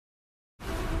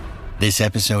This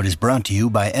episode is brought to you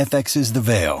by FX's The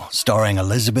Veil, starring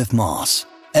Elizabeth Moss.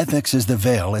 FX's The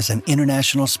Veil is an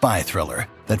international spy thriller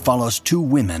that follows two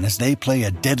women as they play a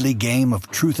deadly game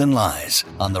of truth and lies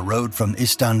on the road from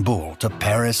Istanbul to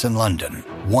Paris and London.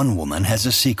 One woman has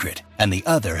a secret, and the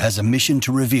other has a mission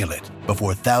to reveal it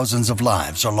before thousands of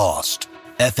lives are lost.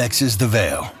 FX's The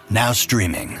Veil, now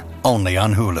streaming, only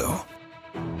on Hulu.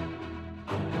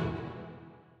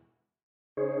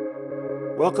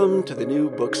 Welcome to the New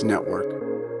Books Network.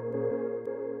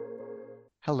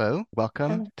 Hello,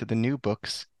 welcome to the New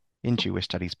Books in Jewish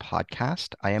Studies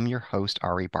podcast. I am your host,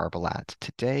 Ari Barbalat.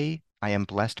 Today, I am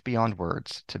blessed beyond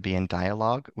words to be in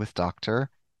dialogue with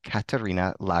Dr.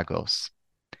 Katerina Lagos.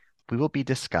 We will be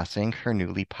discussing her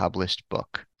newly published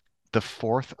book, The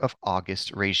 4th of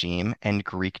August Regime and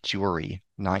Greek Jewry,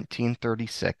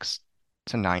 1936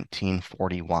 to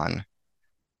 1941,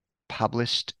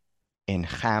 published in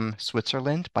Cham,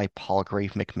 Switzerland by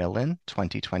Palgrave Macmillan,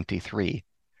 2023.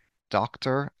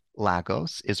 Dr.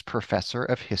 Lagos is professor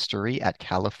of history at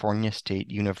California State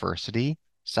University,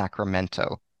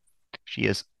 Sacramento. She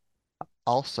is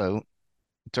also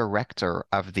director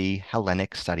of the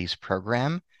Hellenic Studies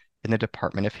program in the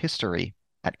Department of History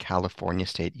at California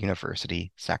State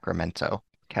University, Sacramento.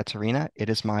 Katerina, it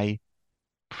is my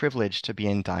privilege to be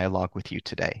in dialogue with you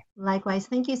today. Likewise,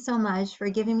 thank you so much for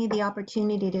giving me the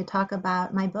opportunity to talk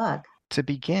about my book. To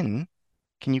begin,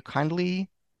 can you kindly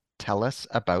tell us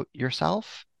about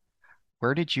yourself?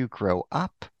 Where did you grow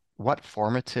up? What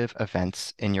formative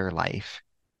events in your life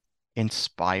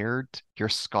inspired your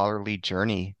scholarly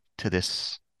journey to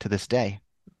this day?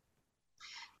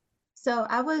 So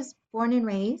I was born and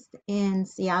raised in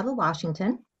Seattle,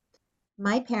 Washington.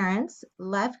 My parents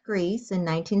left Greece in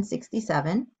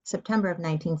 1967, September of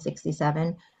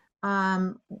 1967,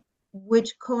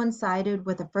 which coincided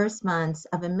with the first months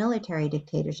of a military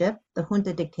dictatorship, the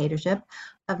junta dictatorship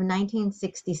of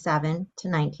 1967 to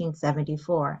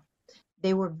 1974.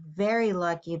 They were very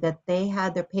lucky that they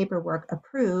had their paperwork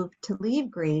approved to leave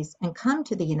Greece and come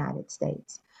to the United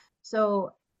States.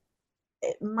 So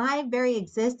my very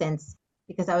existence,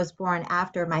 because I was born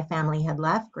after my family had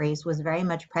left Greece, was very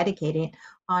much predicated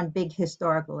on big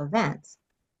historical events.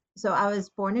 So I was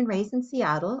born and raised in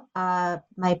Seattle.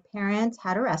 My parents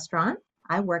had a restaurant.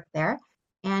 I worked there,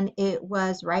 and it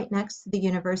was right next to the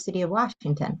University of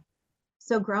Washington.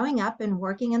 So growing up and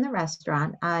working in the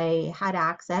restaurant, I had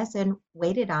access and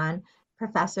waited on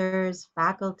professors,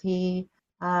 faculty,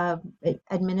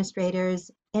 administrators,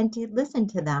 and to listen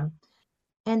to them.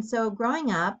 And so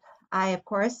growing up, I, of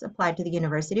course, applied to the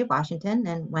University of Washington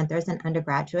and went there as an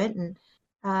undergraduate and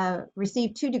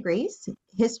received 2 degrees,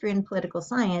 history and political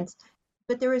science.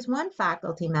 But there was one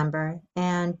faculty member,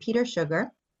 and Peter Sugar,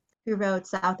 who wrote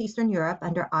Southeastern Europe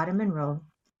under Ottoman rule.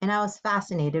 And I was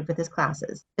fascinated with his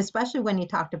classes, especially when he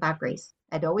talked about Greece.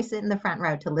 I'd always sit in the front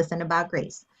row to listen about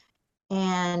Greece.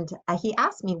 And he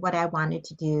asked me what I wanted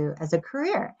to do as a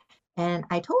career. And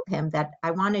I told him that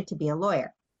I wanted to be a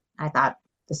lawyer. I thought,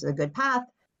 this is a good path.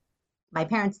 My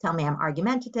parents tell me I'm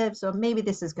argumentative, so maybe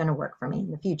this is going to work for me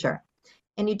in the future.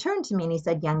 And he turned to me and he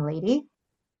said, young lady,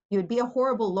 you would be a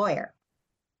horrible lawyer,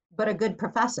 but a good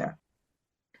professor.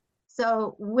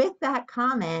 So with that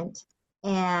comment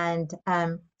and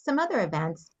some other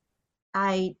events,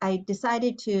 I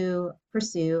decided to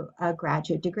pursue a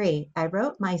graduate degree. I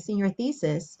wrote my senior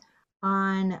thesis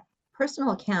on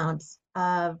personal accounts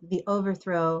of the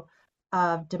overthrow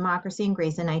of democracy in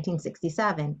Greece in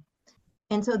 1967.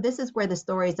 And so this is where the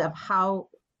stories of how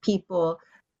people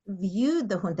viewed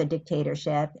the junta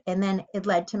dictatorship, and then it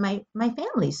led to my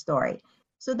family's story.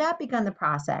 So that began the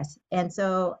process. And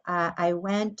so I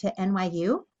went to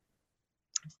NYU,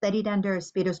 studied under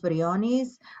Spiros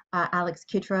Briones, Alex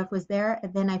Kitrov was there.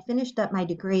 And then I finished up my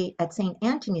degree at St.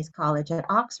 Antony's College at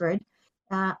Oxford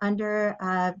under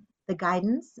the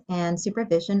guidance and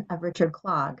supervision of Richard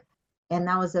Clogg. And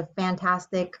that was a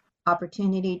fantastic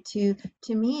opportunity to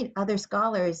meet other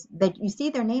scholars that you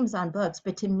see their names on books,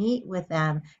 but to meet with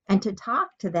them and to talk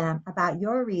to them about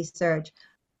your research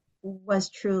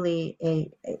was truly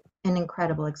an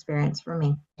incredible experience for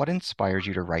me. What inspired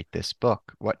you to write this book?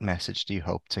 What message do you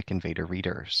hope to convey to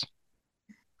readers?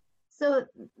 So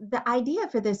the idea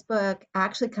for this book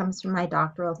actually comes from my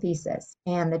doctoral thesis.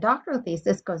 And the doctoral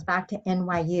thesis goes back to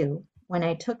NYU when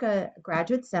I took a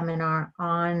graduate seminar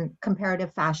on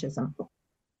comparative fascism.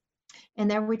 And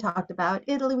there we talked about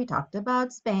Italy, we talked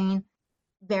about Spain.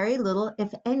 Very little,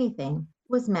 if anything,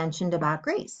 was mentioned about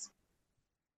Greece.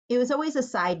 It was always a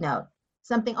side note,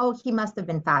 something, oh, he must have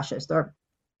been fascist, or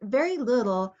very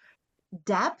little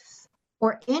depth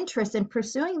or interest in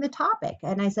pursuing the topic.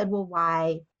 And I said, well,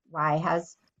 why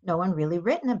has no one really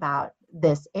written about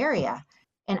this area.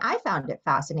 And I found it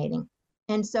fascinating.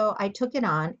 And so I took it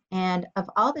on. And of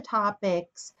all the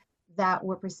topics that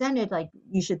were presented, like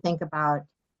you should think about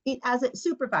it as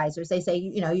supervisors, they say,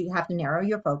 you have to narrow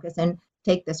your focus and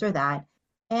take this or that.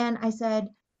 And I said,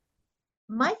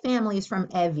 my family is from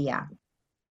Evia.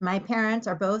 My parents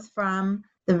are both from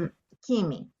the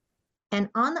Kimi. And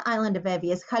on the island of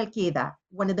Evia is Chalkida,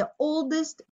 one of the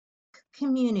oldest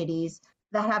communities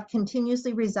that have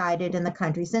continuously resided in the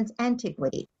country since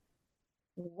antiquity.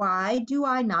 Why do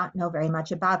I not know very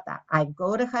much about that? I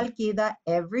go to Chalkida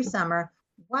every summer.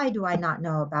 Why do I not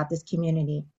know about this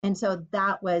community? And so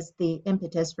that was the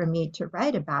impetus for me to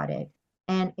write about it.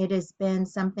 And it has been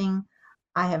something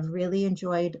I have really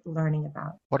enjoyed learning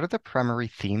about. What are the primary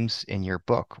themes in your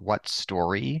book? What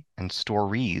story and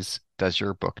stories does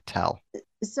your book tell?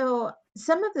 So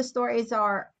some of the stories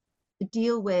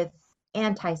deal with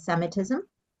anti-Semitism,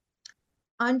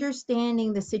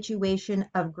 understanding the situation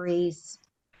of Greece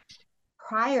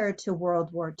prior to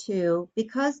World War II,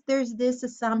 because there's this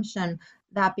assumption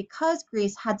that because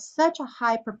Greece had such a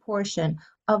high proportion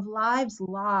of lives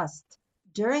lost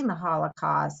during the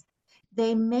Holocaust,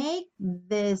 they make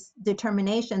this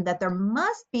determination that there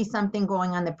must be something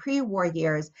going on in the pre-war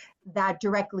years that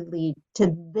directly lead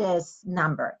to this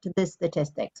number, to this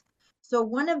statistics. So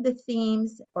one of the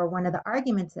themes or one of the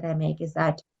arguments that I make is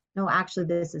that, no, actually,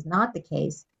 this is not the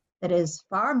case, that is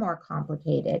far more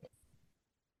complicated.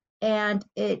 And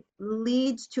it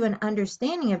leads to an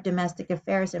understanding of domestic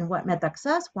affairs and what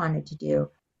Metaxas wanted to do.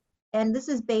 And this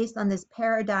is based on this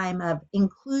paradigm of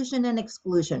inclusion and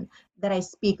exclusion that I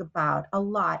speak about a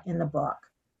lot in the book.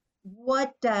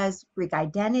 What does Greek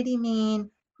identity mean?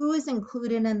 Who is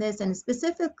included in this? And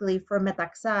specifically for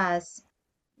Metaxas,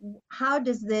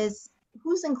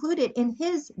 who's included in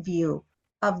his view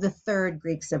of the third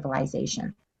Greek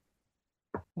civilization?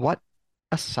 What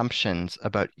assumptions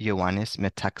about Ioannis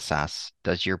Metaxas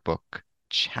does your book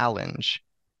challenge?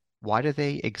 Why do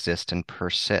they exist and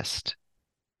persist?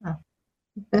 Oh.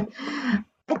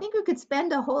 I think we could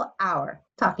spend a whole hour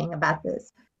talking about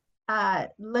this.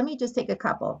 Let me just take a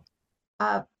couple.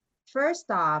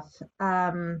 First off,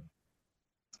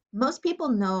 most people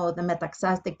know the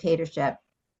Metaxas dictatorship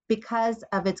because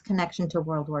of its connection to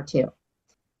World War II.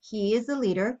 He is the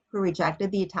leader who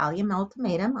rejected the Italian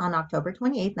ultimatum on October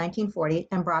 28, 1940,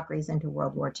 and brought Greece into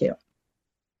World War II.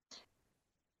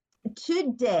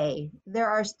 Today, there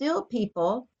are still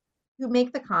people who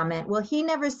make the comment, well, he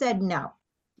never said no.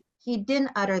 He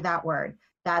didn't utter that word,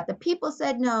 that the people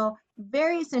said no,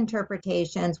 various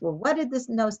interpretations. Well, what did this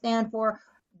no stand for?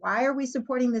 Why are we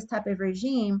supporting this type of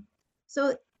regime?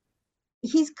 So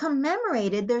he's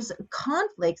commemorated, there's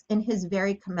conflicts in his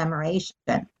very commemoration.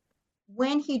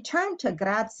 When he turned to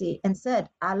Grazi and said,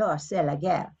 alors c'est la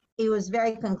guerre, it was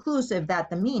very conclusive that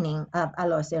the meaning of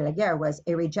alors c'est la guerre was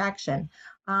a rejection.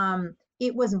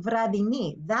 It was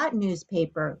Vradini, that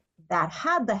newspaper, that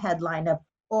had the headline of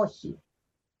Ohi,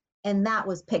 and that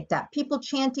was picked up. People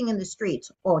chanting in the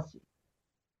streets, Ohi.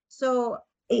 So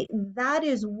that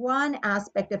is one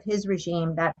aspect of his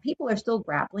regime that people are still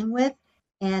grappling with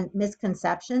and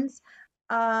misconceptions.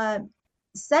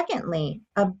 Secondly,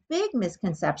 a big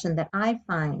misconception that I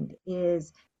find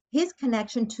is his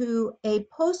connection to a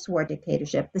post-war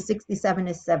dictatorship, the 67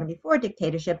 to 74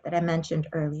 dictatorship that I mentioned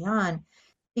early on,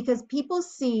 because people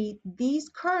see these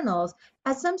colonels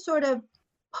as some sort of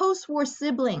post-war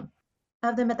sibling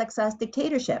of the Metaxas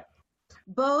dictatorship.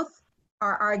 Both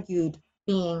are argued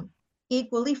being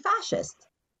equally fascist.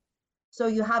 So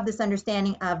you have this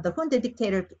understanding of the junta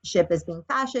dictatorship as being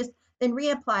fascist, then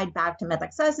reapplied back to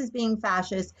Metaxas as being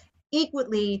fascist,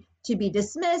 equally to be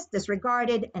dismissed,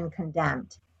 disregarded, and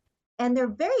condemned. And they're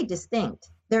very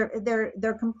distinct.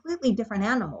 They're completely different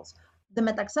animals. The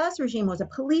Metaxas regime was a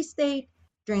police state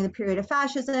during the period of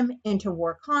fascism,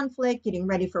 interwar conflict, getting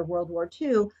ready for World War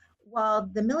II, while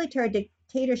the military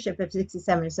dictatorship of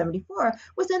 67 to 74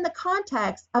 was in the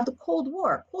context of the Cold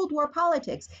War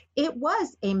politics. It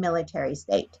was a military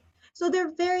state. So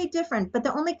they're very different, but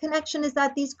the only connection is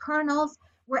that these colonels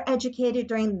were educated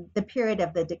during the period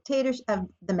of the dictatorship, of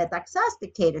the Metaxas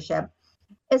dictatorship,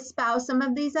 espoused some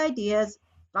of these ideas,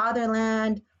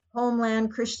 fatherland,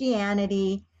 homeland,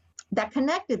 Christianity, that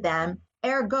connected them,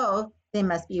 ergo, they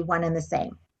must be one and the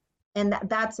same. And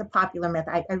that's a popular myth.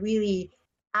 I really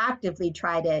actively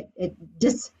try to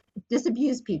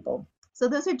disabuse people. So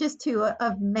those are just two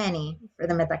of many for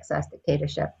the Metaxas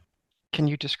dictatorship. Can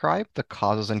you describe the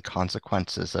causes and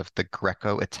consequences of the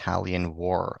Greco-Italian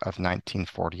War of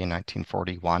 1940 and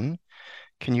 1941?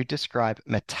 Can you describe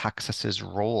Metaxas's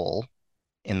role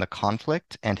in the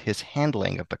conflict and his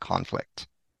handling of the conflict?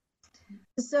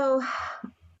 So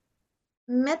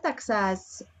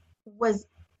Metaxas was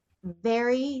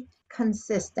very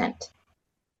consistent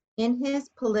in his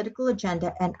political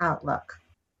agenda and outlook.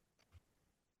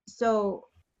 So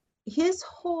his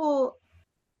whole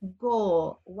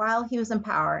goal while he was in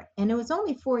power, and it was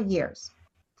only 4 years,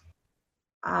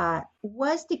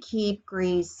 was to keep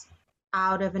Greece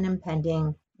out of an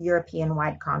impending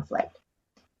European-wide conflict.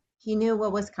 He knew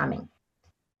what was coming.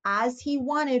 As he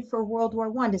wanted for World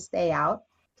War I to stay out,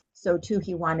 so too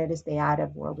he wanted to stay out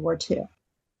of World War II.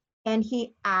 And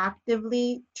he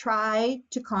actively tried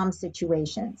to calm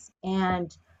situations.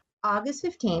 And August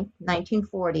 15th,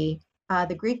 1940,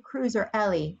 the Greek cruiser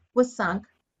Ellie was sunk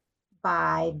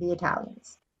by the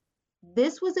Italians.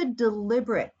 This was a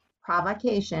deliberate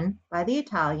provocation by the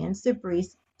Italians to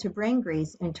bring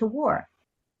Greece into war.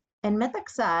 And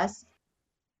Metaxas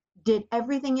did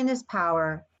everything in his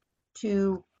power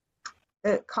to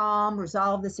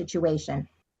resolve the situation,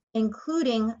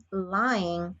 including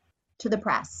lying to the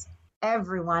press.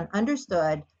 Everyone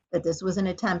understood that this was an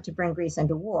attempt to bring Greece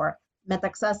into war.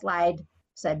 Metaxas lied,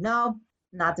 said, no,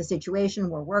 not the situation.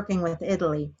 We're working with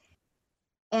Italy.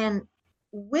 And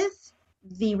with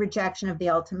the rejection of the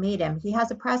ultimatum, he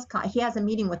has a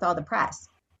meeting with all the press,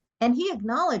 and he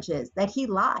acknowledges that he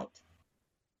lied.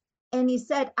 And he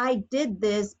said, I did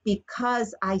this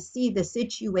because I see the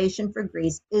situation for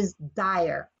Greece is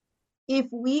dire. If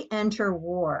we enter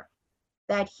war,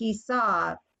 that he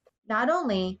saw not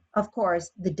only, of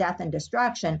course, the death and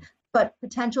destruction, but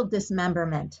potential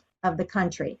dismemberment of the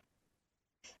country.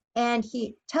 And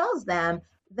he tells them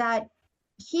that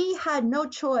he had no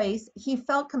choice. He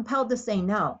felt compelled to say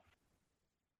no.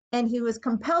 And he was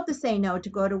compelled to say no to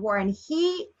go to war. And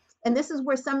this is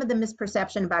where some of the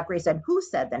misperception about Greece and who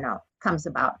said the no comes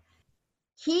about.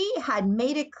 He had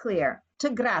made it clear to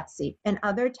Grazzi and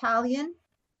other Italian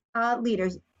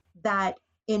leaders that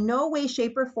in no way,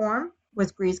 shape, or form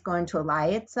was Greece going to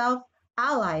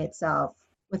ally itself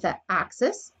with the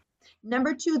Axis.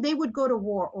 Number two, they would go to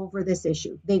war over this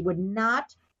issue. They would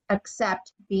not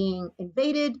accept being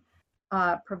invaded,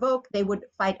 provoked. They would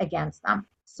fight against them.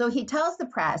 So he tells the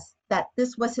press that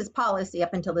this was his policy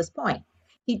up until this point.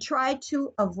 He tried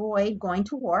to avoid going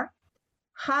to war.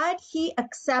 Had he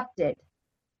accepted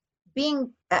the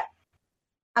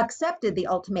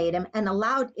ultimatum and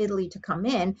allowed Italy to come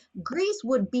in, Greece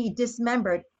would be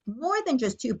dismembered more than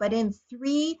just two, but in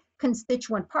three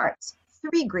constituent parts,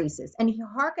 three Greeces. And he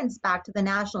harkens back to the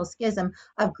national schism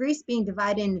of Greece being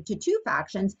divided into two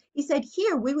factions. He said,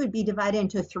 here we would be divided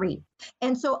into three.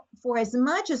 And so for as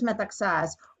much as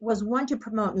Metaxas was one to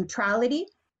promote neutrality,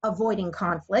 avoiding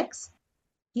conflicts,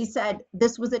 he said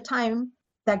this was a time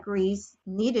that Greece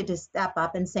needed to step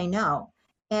up and say no.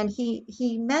 And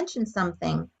he mentioned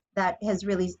something that has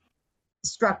really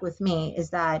struck with me, is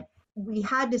that we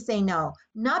had to say no,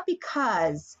 not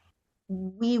because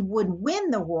we would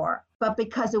win the war, but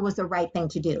because it was the right thing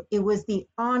to do. It was the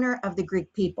honor of the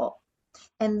Greek people.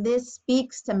 And this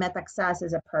speaks to Metaxas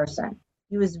as a person.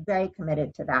 He was very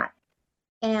committed to that.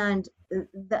 And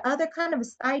the other kind of a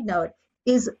side note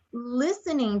is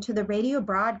listening to the radio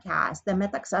broadcast that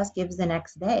Metaxas gives the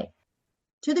next day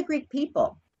to the Greek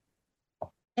people.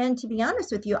 And to be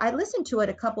honest with you, I listened to it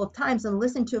a couple of times and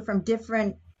listened to it from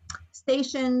different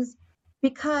stations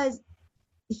because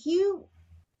he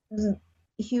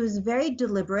was very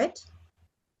deliberate.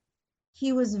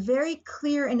 He was very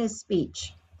clear in his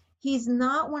speech. He's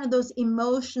not one of those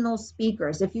emotional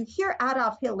speakers. If you hear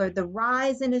Adolf Hitler, the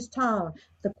rise in his tone,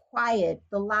 the quiet,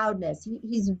 the loudness,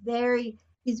 he's very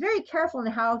careful in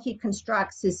how he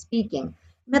constructs his speaking.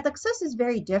 Metaxas is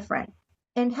very different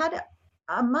and had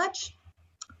a much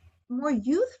more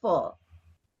youthful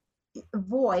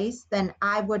voice than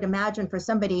I would imagine for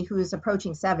somebody who's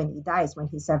approaching 70. He dies when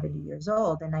he's 70 years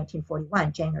old in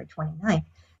 1941, January 29th,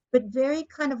 but very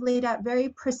kind of laid out, very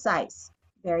precise,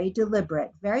 very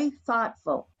deliberate, very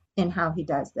thoughtful in how he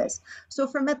does this. So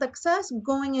for Metaxas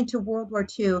going into World War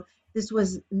II, this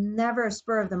was never a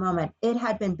spur of the moment. It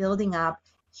had been building up.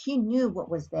 He knew what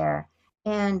was there.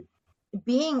 And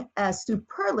being a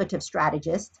superlative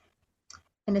strategist,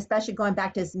 and especially going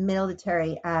back to his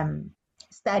military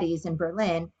studies in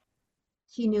Berlin,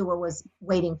 he knew what was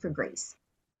waiting for Greece.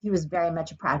 He was very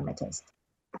much a pragmatist.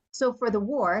 So for the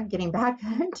war, getting back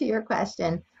to your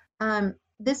question,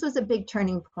 this was a big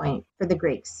turning point for the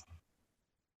Greeks.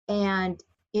 And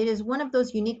it is one of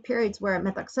those unique periods where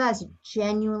Metaxas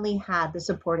genuinely had the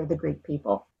support of the Greek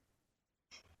people.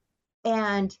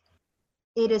 And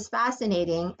it is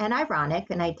fascinating and ironic,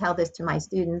 and I tell this to my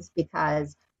students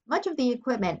because much of the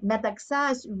equipment,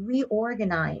 Metaxas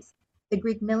reorganized the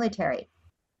Greek military.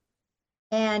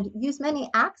 and used many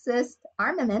Axis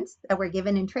armaments that were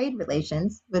given in trade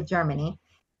relations with Germany.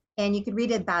 And you could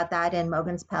read about that in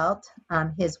Mogenspelt,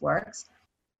 his works.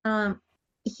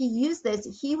 He used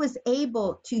this, he was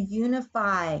able to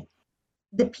unify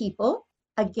the people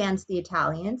against the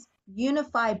Italians,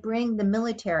 bring the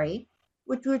military,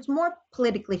 which was more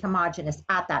politically homogenous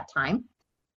at that time,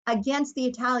 against the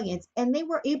Italians, and they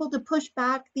were able to push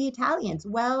back the Italians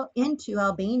well into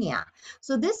Albania.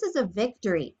 So this is a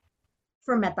victory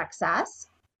for Metaxas,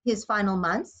 his final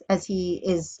months as he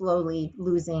is slowly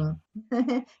losing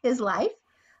his life.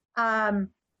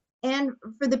 And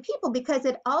for the people, because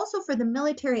it also for the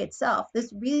military itself,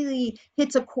 this really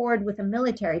hits a chord with the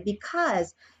military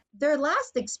because their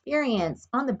last experience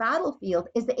on the battlefield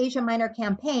is the Asia Minor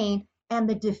campaign and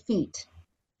the defeat,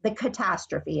 the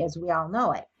catastrophe as we all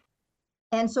know it.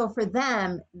 And so for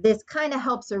them, this kind of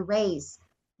helps erase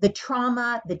the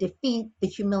trauma, the defeat, the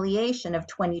humiliation of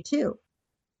 22.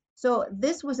 So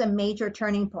this was a major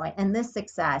turning point, and this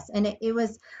success, and it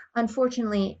was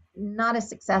unfortunately not a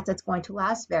success that's going to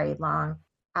last very long,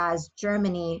 as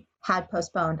Germany had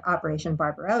postponed Operation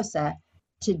Barbarossa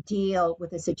to deal with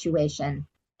the situation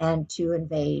and to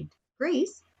invade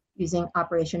Greece using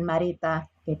Operation Marita,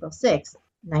 April 6,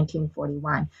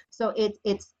 1941. So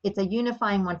it's a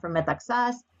unifying one for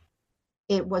Metaxas.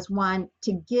 It was one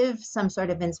to give some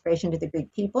sort of inspiration to the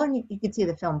Greek people, and you could see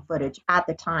the film footage at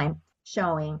the time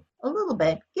showing a little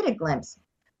bit, get a glimpse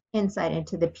insight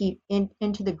into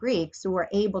the Greeks who were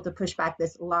able to push back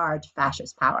this large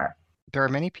fascist power. There are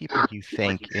many people you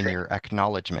thank in your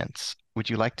acknowledgments. Would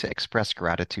you like to express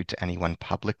gratitude to anyone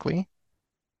publicly?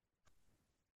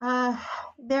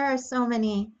 There are so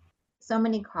many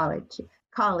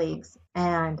colleagues,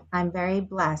 and I'm very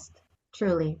blessed,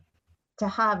 truly, to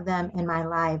have them in my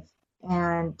life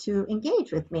and to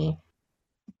engage with me.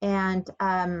 And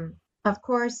of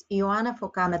course, Ioana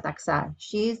Foca Metaxa,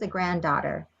 she's the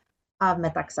granddaughter of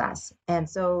Metaxas. And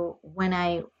so when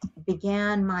I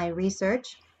began my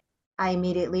research,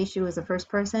 she was the first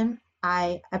person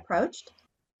I approached.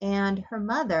 And her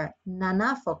mother,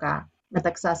 Nana Foca,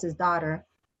 Metaxas's daughter,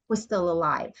 was still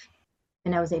alive.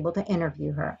 And I was able to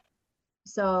interview her.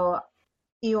 So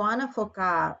Ioana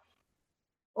Foca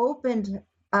opened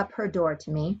up her door to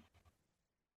me.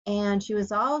 And she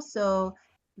was also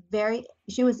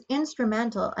she was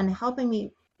instrumental in helping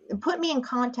me, put me in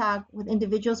contact with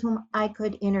individuals whom I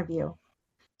could interview.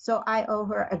 So I owe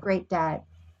her a great debt,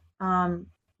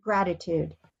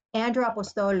 gratitude. Andrew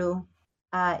Apostolou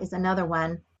is another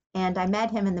one. And I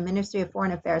met him in the Ministry of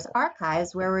Foreign Affairs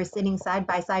archives where we're sitting side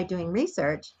by side doing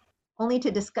research, only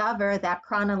to discover that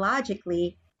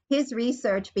chronologically, his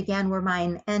research began where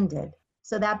mine ended.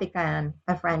 So that began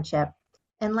a friendship.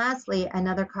 And lastly,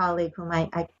 another colleague whom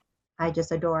I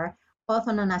just adore,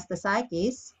 Othon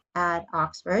Anastasakis at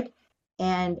Oxford.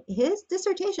 And his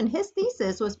dissertation, his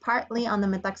thesis was partly on the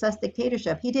Metaxas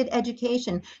dictatorship. He did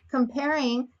education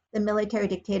comparing the military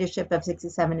dictatorship of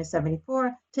 67 to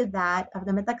 74 to that of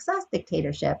the Metaxas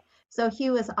dictatorship. So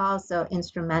he was also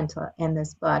instrumental in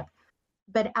this book.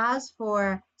 But as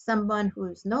for someone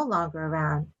who's no longer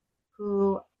around,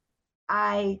 who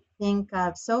I think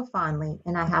of so fondly,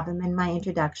 and I have him in my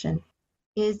introduction,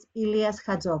 is Ilias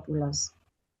Chatzopoulos.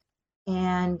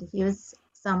 And he was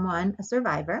a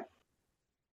survivor.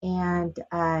 And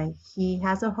he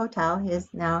has a hotel. His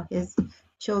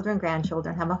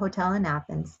grandchildren have a hotel in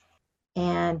Athens.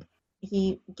 And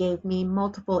he gave me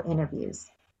multiple interviews.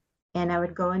 And I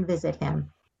would go and visit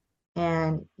him.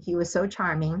 And he was so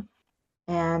charming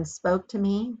and spoke to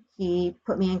me. He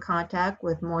put me in contact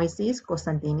with Moises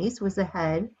Konstantinis, who was the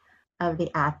head of the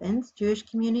Athens Jewish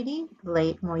community, the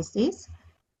late Moises.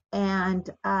 And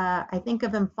I think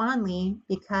of him fondly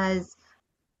because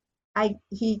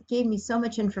he gave me so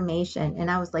much information, and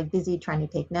I was like busy trying to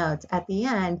take notes. At the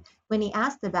end, when he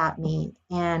asked about me,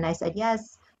 and I said,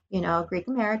 yes, Greek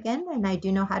American, and I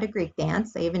do know how to Greek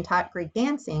dance. I even taught Greek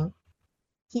dancing.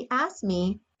 He asked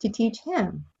me to teach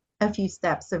him a few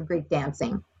steps of Greek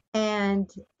dancing.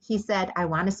 And he said, I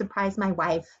want to surprise my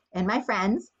wife and my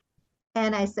friends.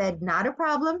 And I said, not a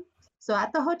problem. So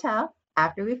at the hotel,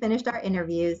 after we finished our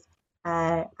interviews,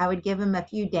 I would give him a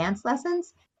few dance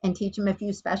lessons and teach him a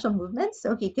few special movements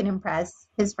so he can impress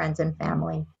his friends and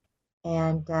family.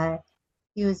 And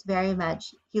he was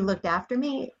he looked after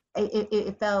me.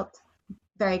 It felt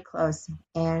very close,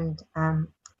 and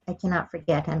I cannot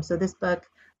forget him. So this book,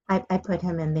 I put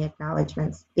him in the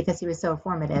acknowledgments because he was so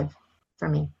formative for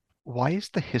me. Why is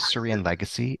the history and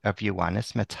legacy of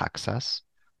Ioannis Metaxas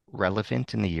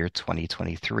relevant in the year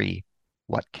 2023?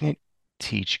 What can it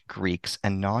teach Greeks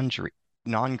and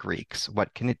non-Greeks?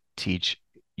 What can it teach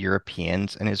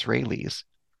Europeans and Israelis?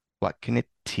 What can it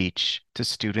teach to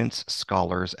students,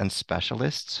 scholars, and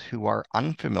specialists who are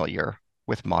unfamiliar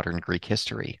with modern Greek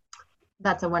history?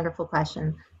 That's a wonderful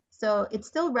question. So it's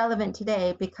still relevant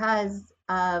today because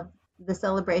of the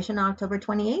celebration on October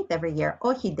 28th every year,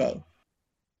 Ohi Day.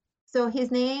 So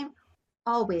his name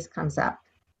always comes up,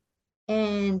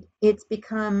 and it's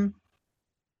become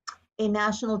a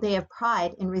national day of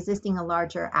pride in resisting a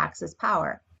larger Axis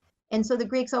power. And so the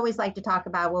Greeks always like to talk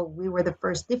about, well, we were the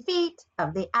first defeat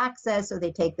of the Axis, so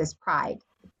they take this pride.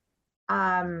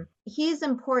 He's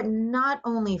important not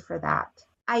only for that.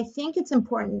 I think it's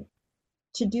important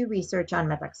to do research on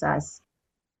Metaxas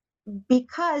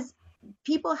because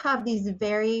people have these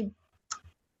very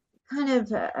kind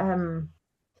of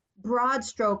broad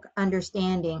stroke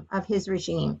understanding of his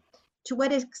regime. To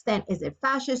what extent is it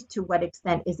fascist? To what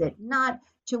extent is it not?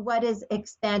 To what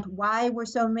extent, why were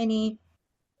so many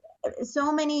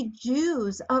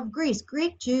Jews of Greece,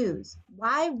 Greek Jews,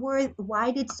 why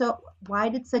did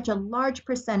such a large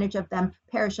percentage of them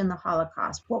perish in the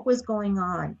Holocaust? What was going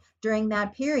on during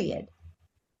that period?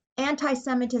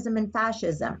 Anti-Semitism and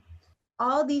fascism,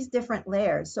 all these different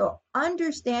layers. So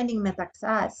understanding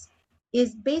Metaxas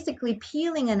is basically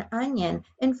peeling an onion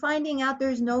and finding out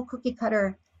there's no cookie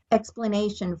cutter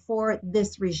explanation for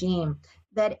this regime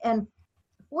that, and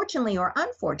fortunately or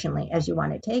unfortunately, as you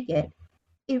want to take it,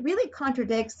 it really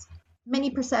contradicts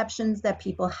many perceptions that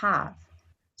people have.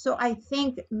 So I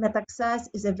think Metaxas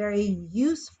is a very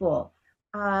useful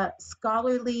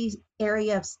scholarly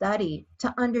area of study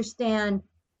to understand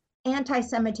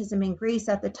anti-Semitism in Greece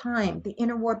at the time, the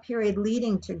interwar period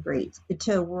leading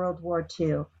to World War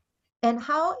II, and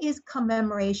how is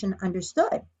commemoration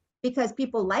understood? Because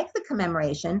people like the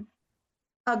commemoration,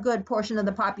 a good portion of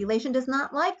the population does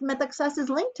not like Metaxas'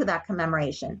 link to that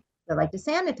commemoration. They like to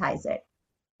sanitize it.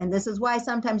 And this is why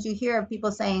sometimes you hear of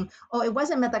people saying, oh, it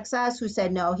wasn't Metaxas who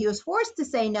said no. He was forced to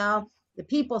say no. The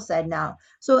people said no.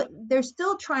 So they're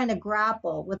still trying to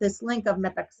grapple with this link of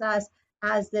Metaxas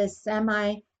as this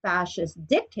semi-fascist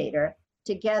dictator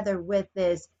together with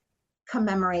this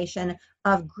commemoration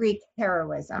of Greek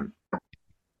heroism.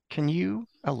 Can you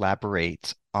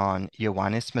elaborate on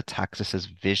Ioannis Metaxas's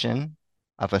vision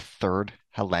of a third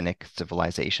Hellenic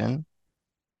civilization?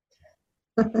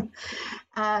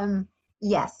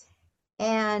 Yes.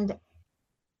 And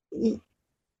it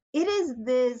is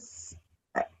this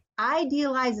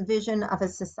idealized vision of a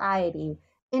society,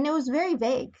 and it was very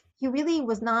vague. He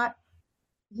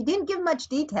didn't give much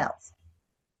details.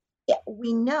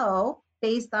 We know,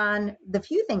 based on the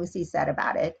few things he said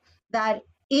about it, that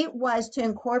it was to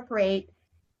incorporate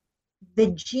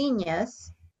the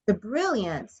genius, the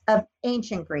brilliance of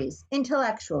ancient Greece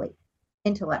intellectually,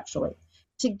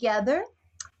 together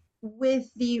with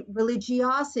the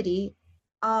religiosity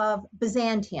of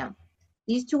Byzantium.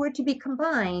 These two were to be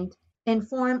combined and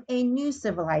form a new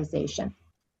civilization.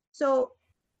 So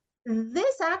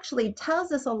this actually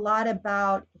tells us a lot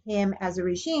about him as a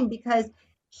regime because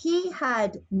he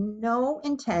had no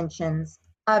intentions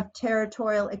of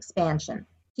territorial expansion.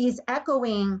 He's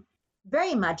echoing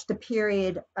very much the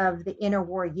period of the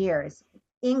interwar years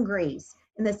in Greece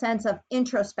in the sense of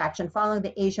introspection following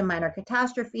the Asia Minor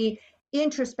catastrophe,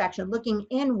 introspection, looking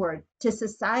inward to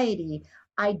society,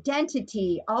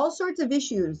 identity, all sorts of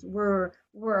issues were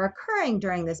occurring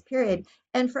during this period.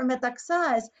 And for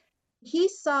Metaxas, he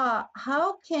saw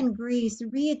how can Greece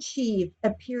re-achieve a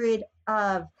period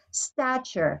of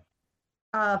stature,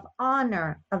 of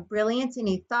honor, of brilliance, and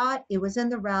he thought it was in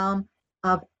the realm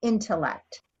of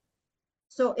intellect.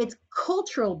 So it's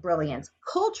cultural brilliance,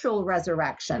 cultural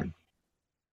resurrection.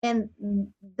 And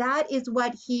that is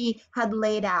what he had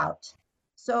laid out.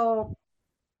 So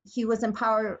he was in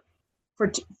power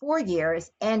for 4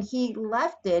 years, and he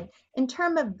left it in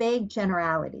terms of vague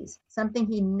generalities, something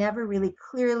he never really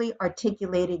clearly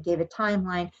articulated, gave a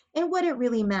timeline, and what it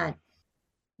really meant.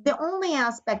 The only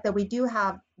aspect that we do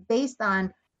have based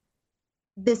on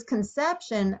this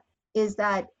conception is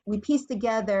that we piece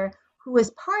together who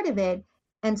is part of it.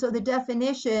 And so the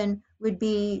definition would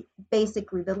be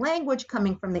basically the language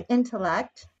coming from the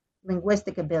intellect,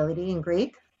 linguistic ability in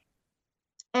Greek,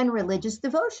 and religious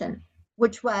devotion,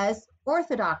 which was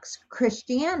Orthodox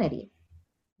Christianity.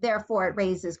 Therefore, it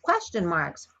raises question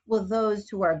marks. Well, those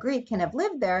who are Greek and have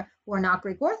lived there who are not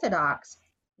Greek Orthodox,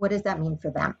 what does that mean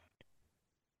for them?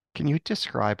 Can you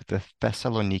describe the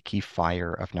Thessaloniki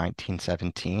fire of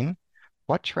 1917?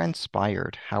 What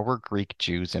transpired? How were Greek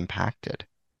Jews impacted?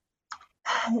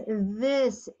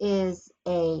 This is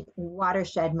a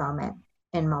watershed moment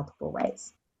in multiple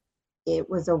ways. It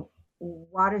was a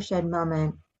watershed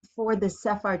moment for the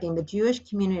Sephardim, the Jewish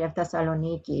community of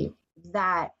Thessaloniki,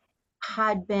 that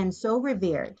had been so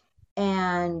revered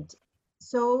and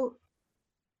so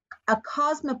a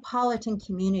cosmopolitan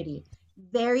community,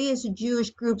 various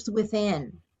Jewish groups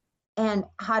within, and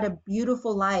had a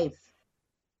beautiful life.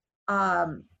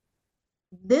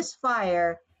 This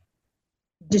fire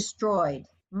destroyed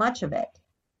much of it.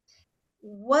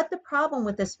 What the problem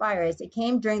with this fire is, it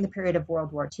came during the period of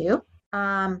World War II.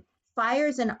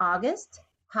 Fires in August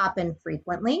happen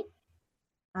frequently.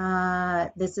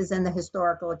 This is in the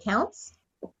historical accounts.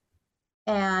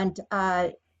 And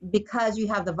because you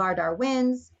have the Vardar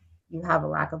winds, you have a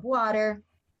lack of water,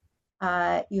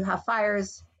 you have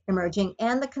fires emerging,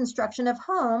 and the construction of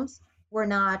homes were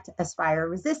not as fire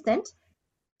resistant.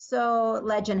 So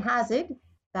legend has it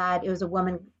that it was a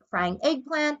woman frying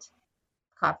eggplant,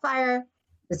 caught fire.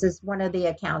 This is one of the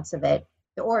accounts of it.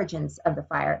 The origins of the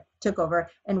fire took over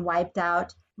and wiped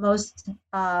out most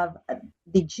of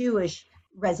the Jewish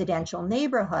residential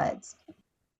neighborhoods.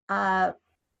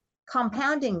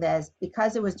 Compounding this,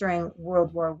 because it was during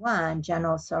World War I,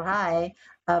 General Soray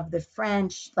of the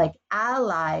French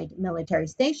allied military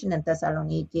station in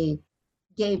Thessaloniki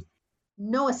gave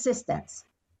no assistance,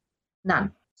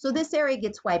 none. So this area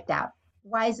gets wiped out.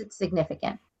 Why is it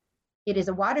significant? It is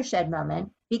a watershed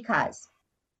moment because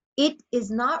it is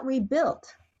not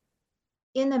rebuilt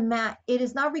it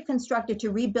is not reconstructed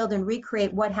to rebuild and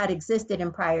recreate what had existed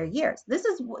in prior years. This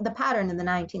is the pattern in the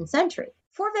 19th century.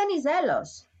 For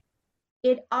Venizelos,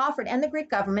 it offered, and the Greek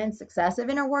government, successive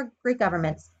interwar Greek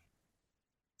governments,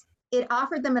 it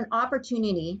offered them an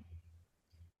opportunity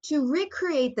to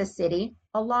recreate the city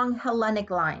along Hellenic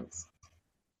lines.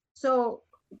 So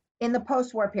in the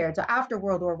post-war period, so after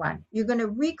World War I, you're going to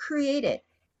recreate it.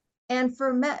 And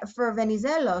for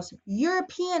Venizelos,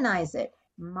 Europeanize it,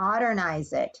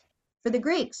 modernize it. For the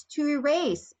Greeks, to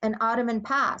erase an Ottoman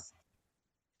past.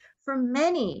 For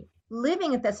many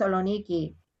living in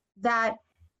Thessaloniki that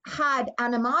had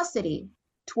animosity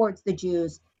towards the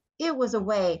Jews, it was a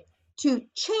way to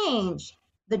change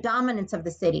the dominance of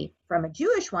the city from a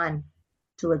Jewish one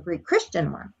to a Greek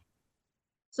Christian one.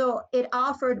 So it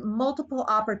offered multiple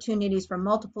opportunities for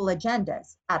multiple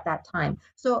agendas at that time.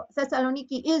 So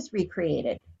Thessaloniki is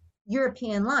recreated,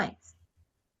 European lines.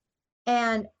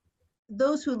 And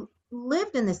those who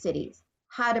lived in the cities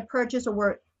had to purchase or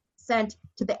were sent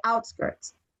to the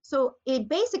outskirts. So it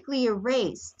basically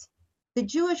erased the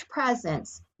Jewish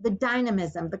presence, the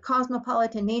dynamism, the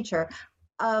cosmopolitan nature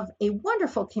of a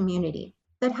wonderful community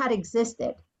that had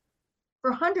existed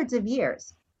for hundreds of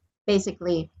years,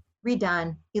 basically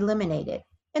redone, eliminated.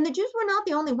 And the Jews were not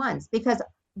the only ones, because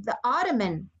the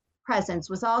Ottoman presence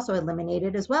was also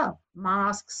eliminated as well.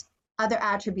 Mosques, other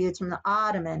attributes from the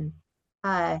Ottoman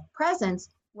presence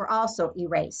were also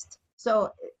erased.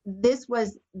 So this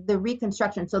was the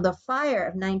reconstruction. So the fire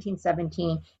of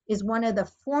 1917 is one of the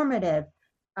formative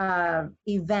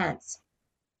events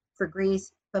for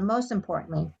Greece, but most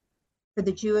importantly, for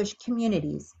the Jewish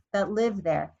communities that live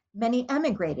there. Many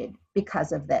emigrated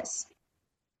because of this.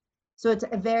 So it's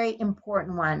a very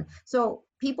important one. So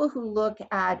people who look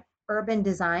at urban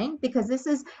design, because this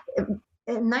is,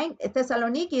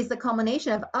 Thessaloniki is the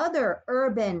culmination of other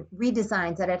urban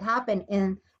redesigns that had happened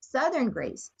in southern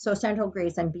Greece, so central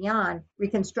Greece and beyond,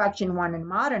 reconstruction one and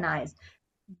modernized.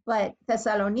 But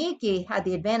Thessaloniki had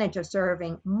the advantage of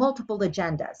serving multiple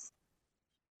agendas.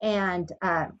 And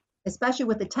especially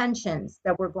with the tensions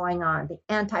that were going on, the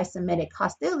anti-Semitic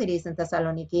hostilities in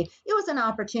Thessaloniki, it was an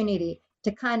opportunity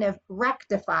to kind of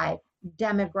rectify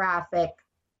demographic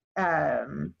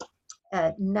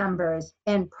numbers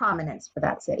and prominence for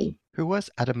that city. Who was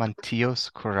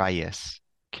Adamantios Korais?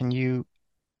 Can you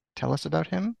tell us about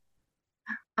him?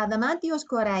 Adamantios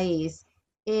Korais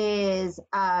is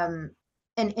an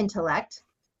intellect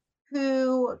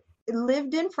who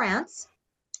lived in France,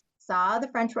 saw the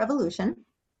French Revolution,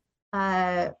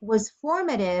 was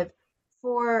formative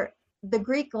for the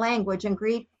Greek language and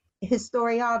Greek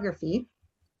historiography,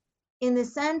 in the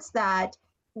sense that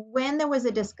when there was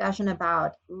a discussion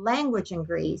about language in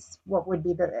Greece, what would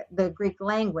be the Greek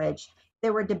language,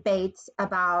 there were debates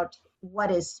about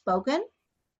what is spoken,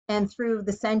 and through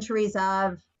the centuries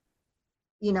of,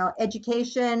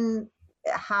 education,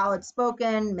 how it's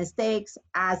spoken, mistakes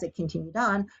as it continued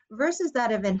on, versus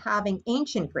that of having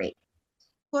ancient Greek.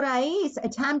 Korais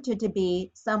attempted to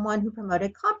be someone who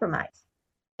promoted compromise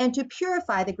and to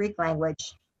purify the Greek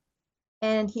language.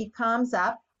 And he comes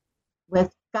up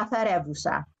with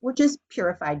katharevousa, which is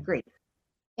purified Greek.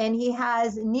 And he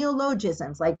has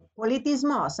neologisms like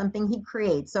politismo, something he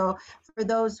creates. So for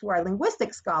those who are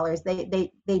linguistic scholars,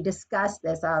 they discuss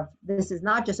this is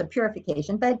not just a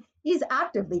purification, but he's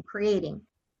actively creating.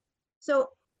 So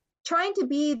trying to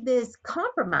be this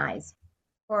compromise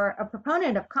or a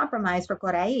proponent of compromise for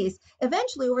Corais,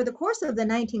 eventually over the course of the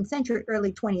 19th century,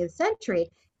 early 20th century,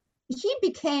 he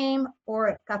became,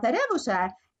 or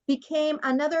Katerina became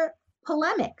another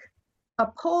polemic, a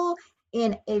pole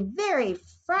in a very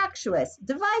fractious,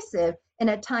 divisive, and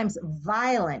at times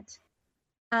violent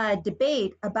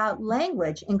debate about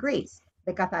language in Greece.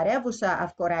 The Katerina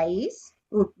of Corais,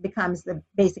 who becomes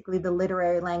basically the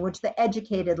literary language, the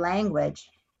educated language,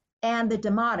 and the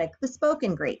Demotic, the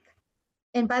spoken Greek.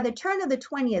 And by the turn of the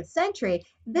 20th century,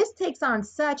 this takes on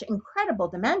such incredible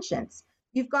dimensions.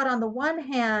 You've got on the one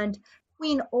hand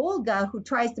Queen Olga, who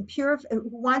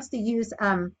wants to use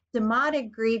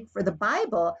Demotic Greek for the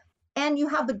Bible, and you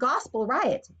have the Gospel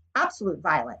riot, absolute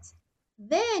violence.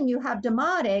 Then you have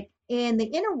Demotic in the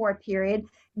interwar period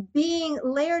being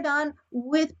layered on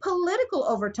with political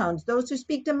overtones. Those who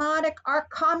speak Demotic are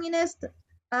communist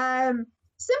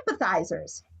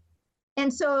sympathizers.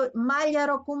 And so,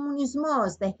 Magyaro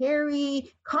Komunismos, the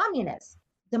hairy communists,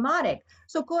 Demotic.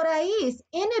 So, Corais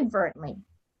inadvertently,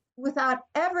 without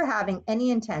ever having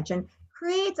any intention,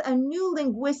 creates a new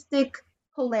linguistic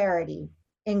polarity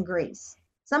in Greece,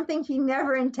 something he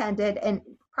never intended and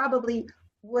probably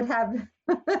would have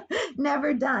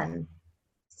never done.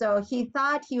 So he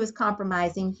thought he was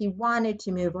compromising. He wanted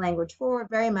to move language forward,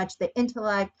 very much the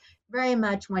intellect, very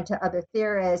much went to other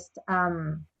theorists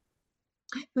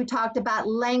who talked about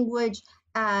language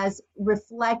as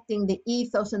reflecting the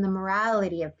ethos and the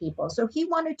morality of people. So he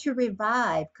wanted to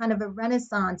revive kind of a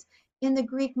renaissance in the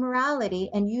Greek morality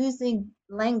and using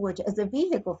language as a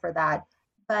vehicle for that.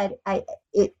 But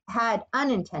it had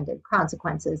unintended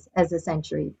consequences as the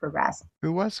century progressed.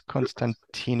 Who was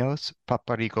Konstantinos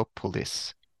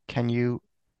Paparigopoulos? Can you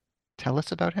tell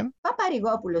us about him?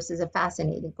 Paparigopoulos is a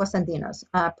fascinating, Konstantinos,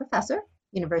 professor,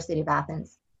 University of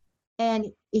Athens. And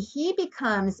he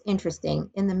becomes interesting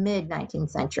in the mid-19th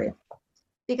century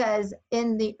because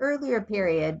in the earlier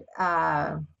period,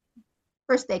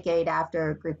 first decade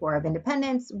after Greek War of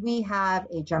Independence, we have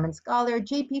a German scholar,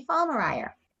 J.P. Fallmeyer,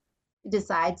 who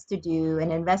decides to do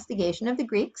an investigation of the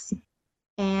Greeks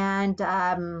and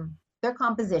their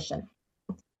composition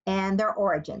and their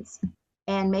origins,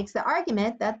 and makes the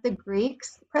argument that the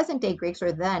Greeks, present-day Greeks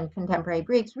or then contemporary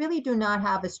Greeks, really do not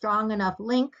have a strong enough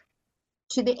link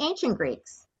to the ancient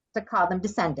Greeks to call them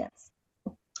descendants.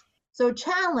 So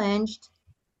challenged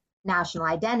national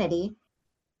identity,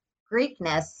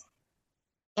 Greekness,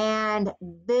 and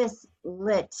this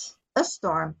lit a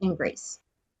storm in Greece.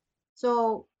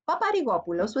 So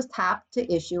Paparigopoulos was tapped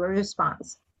to issue a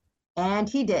response, and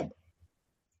he did.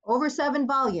 Over 7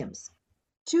 volumes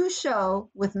to show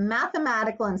with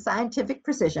mathematical and scientific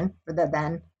precision for the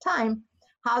then time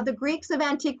how the Greeks of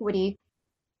antiquity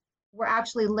were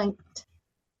actually linked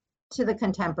to the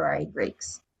contemporary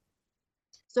Greeks.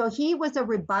 So he was a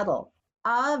rebuttal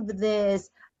of this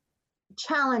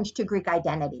challenge to Greek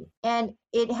identity. And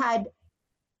it had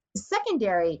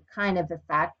secondary kind of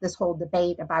effect, this whole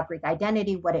debate about Greek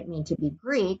identity, what it means to be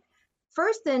Greek.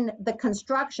 First, in the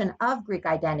construction of Greek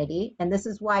identity, and this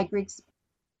is why Greeks,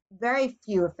 very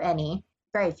few, if any,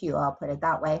 very few, I'll put it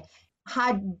that way,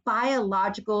 had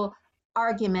biological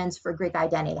arguments for Greek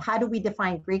identity. How do we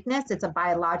define Greekness? It's a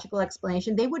biological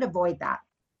explanation. They would avoid that.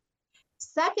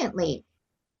 Secondly,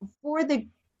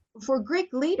 for Greek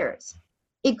leaders,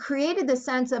 it created the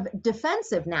sense of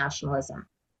defensive nationalism.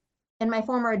 And my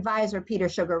former advisor, Peter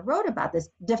Sugar, wrote about this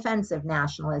defensive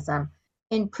nationalism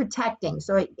in protecting.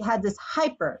 So it had this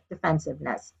hyper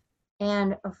defensive-ness.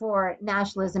 And for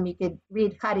nationalism, you could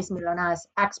read Charis Milonas,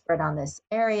 expert on this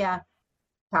area,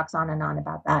 talks on and on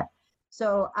about that.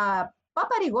 So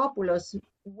Paparigopoulos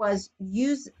was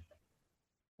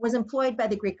employed by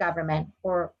the Greek government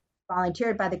or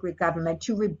volunteered by the Greek government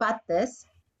to rebut this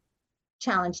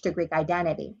challenge to Greek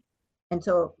identity. And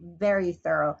so very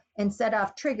thorough, and set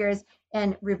off triggers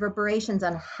and reverberations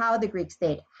on how the Greek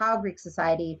state, how Greek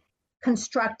society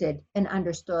constructed and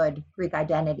understood Greek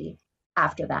identity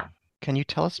after that. Can you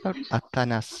tell us about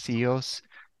Athanasios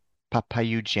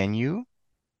Papayougenou?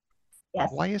 Yes.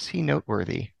 Why is he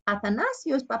noteworthy?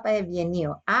 Athanasios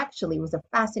Papayougenou actually was a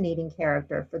fascinating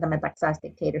character for the Metaxas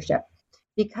dictatorship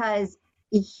because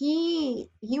he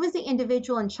was the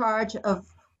individual in charge of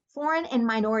foreign and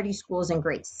minority schools in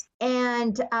Greece.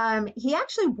 And he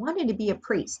actually wanted to be a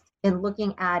priest in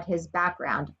looking at his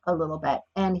background a little bit.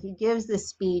 And he gives this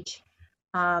speech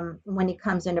when he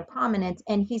comes into prominence,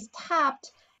 and he's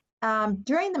tapped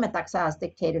during the Metaxas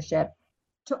dictatorship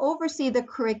to oversee the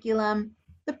curriculum,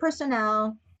 the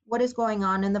personnel, what is going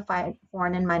on in the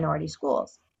foreign and minority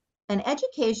schools. And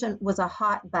education was a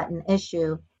hot button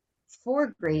issue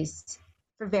for Greece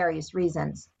for various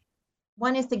reasons.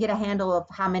 One is to get a handle of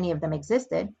how many of them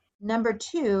existed. Number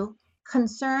two,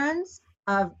 concerns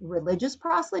of religious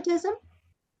proselytism.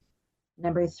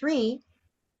 Number three,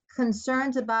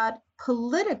 concerns about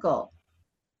political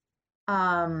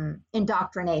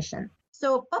indoctrination.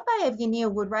 So Papa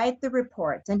Evgenio would write the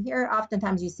reports, and here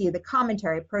oftentimes you see the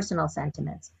commentary, personal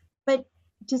sentiments. But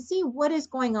to see what is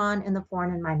going on in the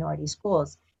foreign and minority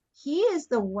schools, he is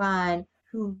the one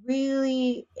who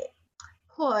really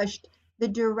pushed the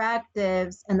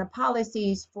directives and the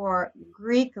policies for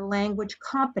Greek language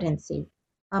competency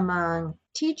among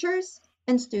teachers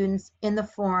and students in the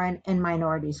foreign and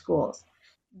minority schools.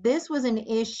 This was an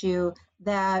issue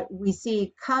that we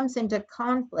see comes into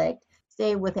conflict,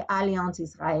 say, with the Alliance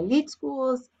Israelite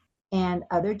schools and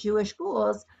other Jewish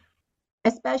schools,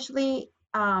 especially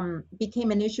became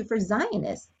an issue for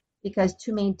Zionists, because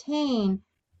to maintain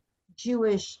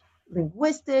Jewish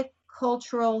linguistic,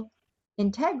 cultural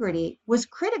integrity was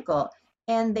critical.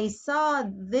 And they saw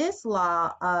this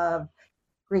law of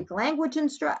Greek language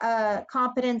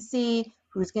competency,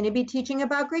 who's going to be teaching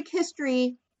about Greek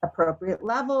history, appropriate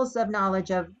levels of knowledge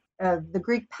of the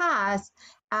Greek past,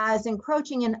 as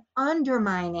encroaching and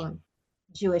undermining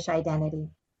Jewish identity.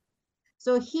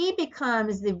 So he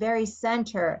becomes the very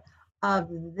center of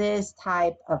this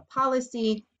type of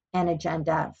policy and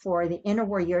agenda for the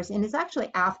interwar years, and is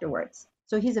actually afterwards.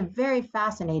 So he's a very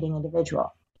fascinating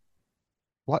individual.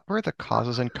 What were the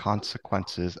causes and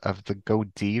consequences of the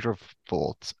Gaudi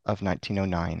revolt of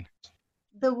 1909?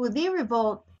 The Gaudi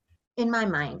revolt, in my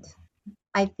mind,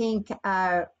 I think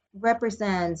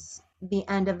represents the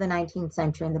end of the 19th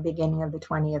century and the beginning of the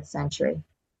 20th century.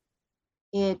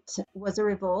 It was a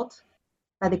revolt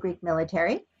by the Greek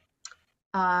military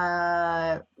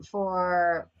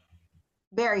for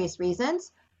various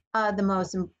reasons.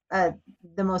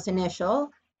 The most initial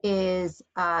is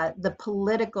the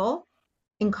political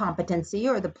incompetency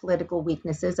or the political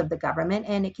weaknesses of the government,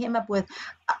 and it came up with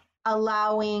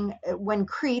allowing, when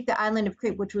Crete, the island of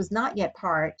Crete, which was not yet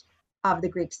part of the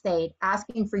Greek state,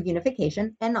 asking for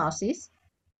unification, enosis,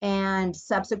 and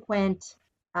subsequent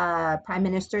prime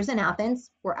ministers in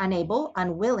Athens were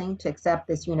unwilling to accept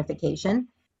this unification,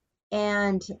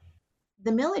 and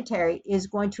the military is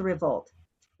going to revolt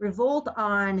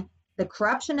on the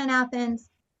corruption in Athens,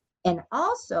 and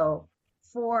also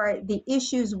for the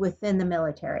issues within the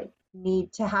military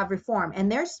need to have reform.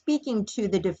 And they're speaking to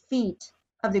the defeat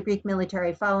of the Greek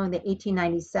military following the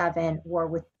 1897 war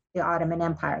with the Ottoman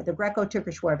Empire, the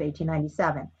Greco-Turkish War of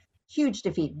 1897. Huge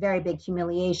defeat, very big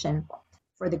humiliation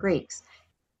for the Greeks.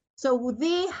 So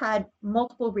they had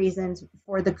multiple reasons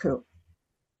for the coup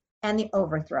and the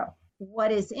overthrow.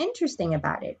 What is interesting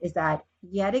about it is that,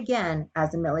 yet again,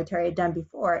 as the military had done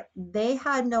before, they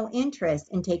had no interest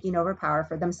in taking over power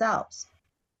for themselves.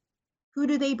 Who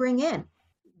do they bring in?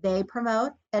 They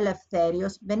promote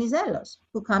Eleftherios Venizelos,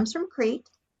 who comes from Crete,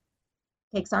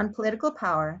 takes on political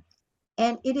power,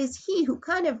 and it is he who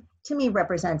kind of, to me,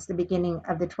 represents the beginning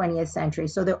of the 20th century.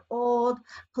 So the old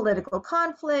political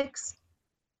conflicts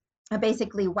are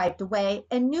basically wiped away,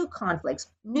 and new conflicts,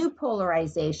 new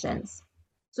polarizations.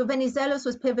 So Venizelos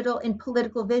was pivotal in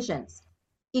political visions,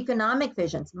 economic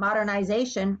visions,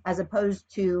 modernization as opposed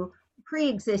to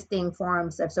pre-existing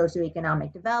forms of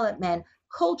socioeconomic development,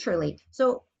 culturally.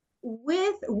 So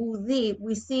with Gaudi,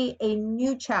 we see a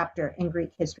new chapter in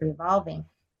Greek history evolving.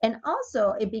 And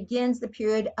also it begins the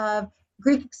period of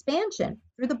Greek expansion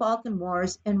through the Balkan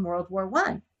Wars and World War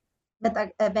I.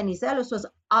 But Venizelos was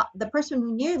the person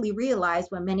who nearly realized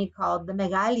what many called the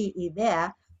megali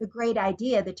idea, the great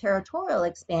idea, the territorial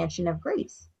expansion of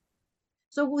Greece.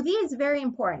 So Gaudi is very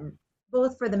important,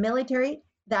 both for the military,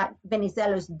 that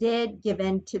Venizelos did give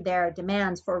in to their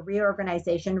demands for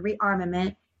reorganization,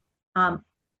 rearmament,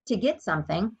 to get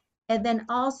something, and then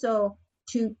also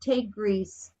to take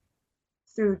Greece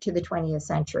through to the 20th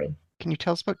century. Can you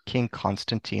tell us about King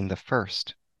Constantine I?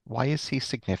 Why is he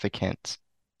significant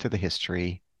to the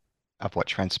history of what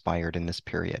transpired in this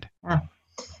period?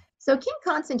 So King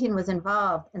Constantine was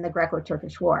involved in the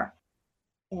Greco-Turkish War,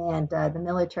 and the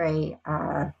military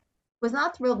was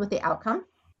not thrilled with the outcome.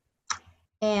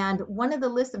 And one of the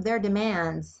lists of their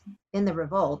demands in the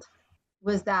revolt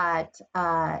was that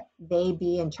they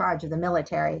be in charge of the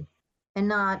military and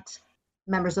not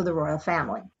members of the royal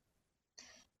family.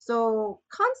 So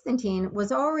Constantine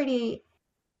was already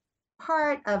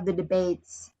part of the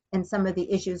debates and some of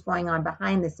the issues going on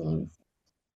behind the scenes.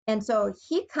 And so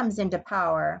he comes into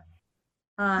power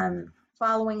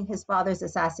following his father's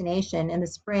assassination in the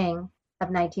spring of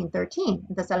 1913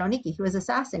 in Thessaloniki. He was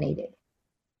assassinated.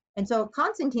 And so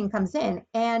Constantine comes in,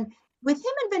 and with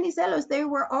him and Venizelos, there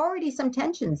were already some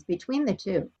tensions between the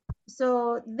two.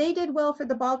 So they did well for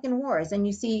the Balkan Wars. And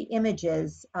you see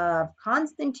images of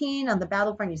Constantine on the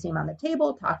battlefront. You see him on the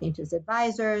table talking to his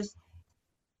advisors.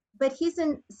 But he's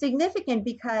significant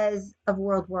because of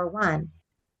World War I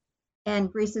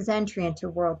and Greece's entry into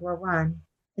World War I.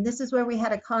 And this is where we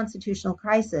had a constitutional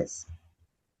crisis.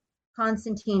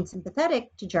 Constantine, sympathetic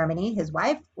to Germany, his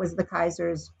wife was the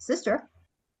Kaiser's sister,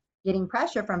 getting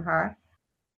pressure from her,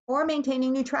 or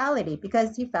maintaining neutrality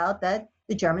because he felt that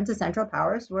the Germans, the Central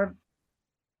Powers,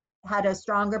 had a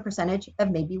stronger percentage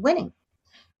of maybe winning.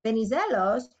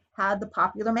 Venizelos had the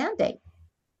popular mandate,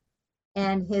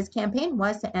 and his campaign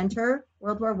was to enter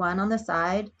World War I on the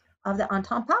side of the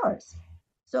Entente powers.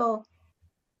 So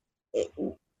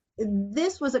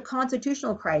this was a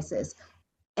constitutional crisis,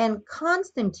 and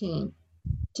Constantine,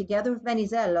 together with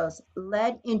Venizelos,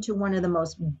 led into one of the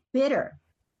most bitter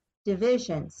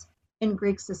divisions in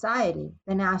Greek society,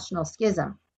 the national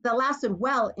schism, that lasted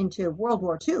well into World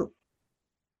War II,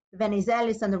 the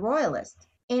Venizelos and the Royalists.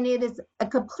 And it is a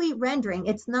complete rendering.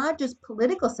 It's not just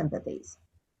political sympathies.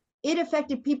 It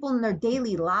affected people in their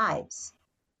daily lives.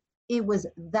 It was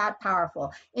that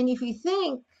powerful. And if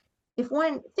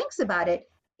one thinks about it,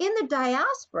 in the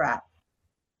diaspora,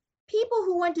 people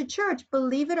who went to church,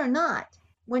 believe it or not,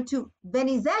 went to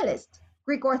Venizelist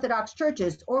Greek Orthodox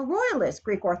churches or Royalist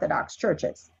Greek Orthodox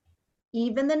churches.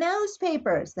 Even the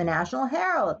newspapers, the National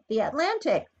Herald, the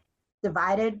Atlantic,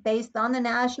 divided based on the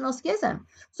national schism.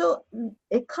 So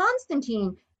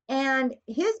Constantine and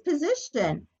his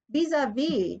position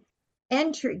vis-a-vis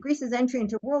Greece's entry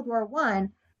into World War I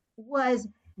was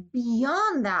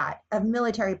beyond that of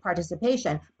military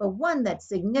participation, but one that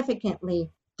significantly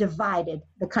divided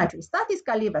the country. Stathis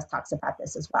Kalivas talks about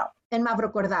this as well, and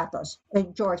Mavrokordatos,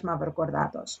 George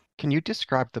Mavrokordatos. Can you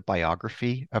describe the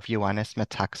biography of Ioannis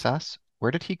Metaxas?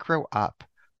 Where did he grow up?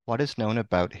 What is known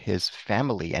about his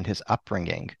family and his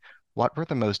upbringing? What were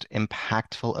the most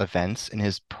impactful events in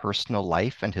his personal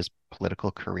life and his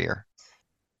political career?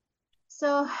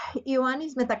 So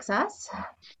Ioannis Metaxas,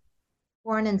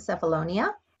 born in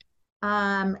Cephalonia,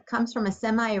 comes from a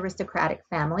semi-aristocratic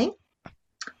family,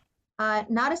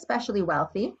 not especially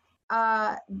wealthy,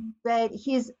 but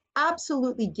he's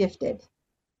absolutely gifted.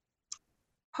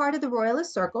 Part of the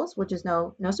royalist circles, which is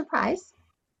no surprise,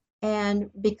 and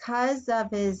because of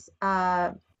his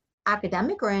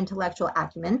academic or intellectual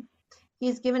acumen,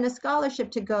 he's given a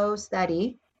scholarship to go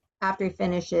study after he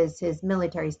finishes his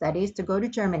military studies to go to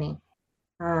Germany.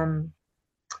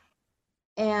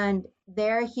 And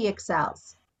there he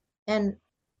excels. And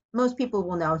most people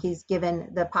will know he's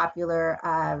given the popular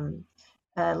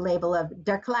label of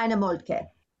Der kleine Moltke,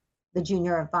 the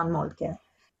junior von Moltke.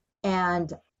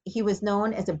 And he was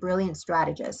known as a brilliant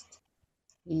strategist.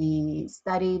 He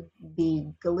studied the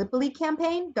Gallipoli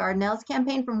campaign, Dardanelles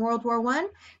campaign from World War I.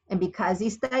 And because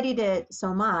he studied it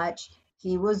so much,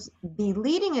 he was the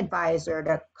leading advisor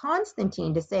to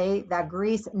Constantine to say that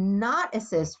Greece not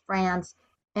assist France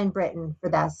and Britain for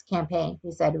this campaign.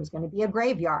 He said it was going to be a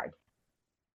graveyard.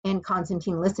 And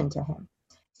Constantine listened to him.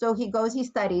 So he goes, he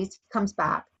studies, comes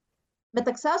back.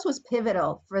 Metaxas was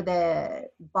pivotal for the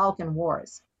Balkan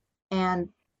Wars and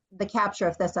the capture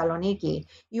of Thessaloniki.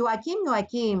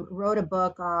 Joachim wrote a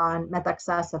book on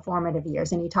Metaxas' formative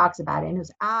years, and he talks about it, and it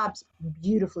was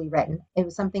beautifully written. It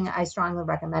was something I strongly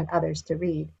recommend others to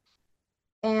read.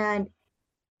 And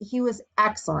he was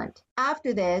excellent.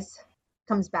 After this,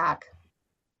 comes back.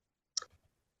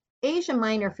 Asia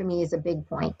Minor for me is a big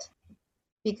point,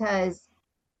 because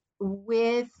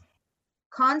with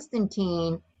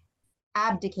Constantine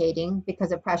abdicating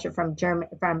because of pressure from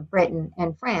Britain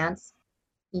and France,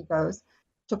 he goes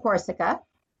to Corsica,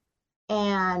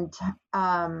 and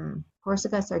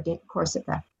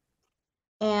Corsica,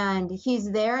 and he's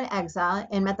there in exile,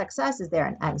 and Metaxas is there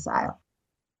in exile.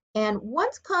 And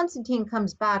once Constantine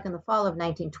comes back in the fall of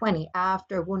 1920,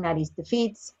 after Wunaris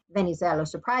defeats Venizelos'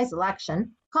 surprise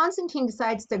election, Constantine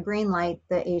decides to greenlight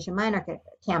the Asia Minor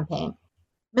campaign.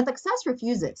 Metaxas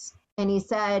refuses, and he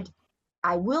said,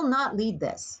 I will not lead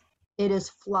this. It is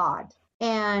flawed.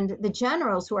 And the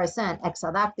generals who are sent,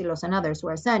 Exadactylos and others who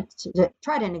are sent to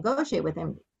try to negotiate with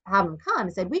him, have him come,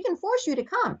 said, we can force you to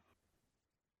come.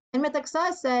 And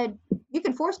Metaxas said, you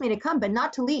can force me to come, but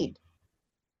not to lead.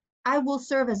 I will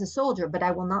serve as a soldier, but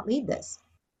I will not lead this.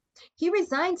 He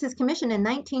resigns his commission in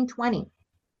 1920.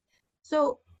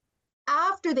 So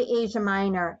after the Asia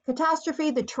Minor catastrophe,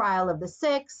 the trial of the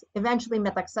six, eventually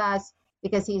Metaxas,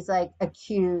 because he's like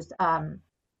accused in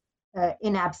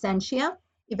absentia,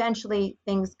 eventually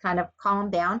things kind of calm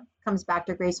down, comes back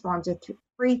to Greece, forms a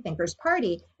Free Thinkers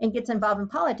Party, and gets involved in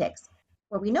politics.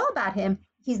 What we know about him,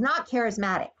 he's not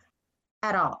charismatic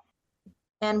at all.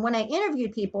 And when I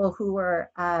interviewed people who were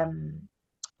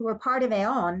part of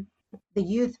Aeon, the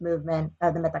youth movement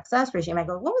of the Metaxas regime, I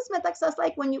go, what was Metaxas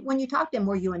like when you talked to him?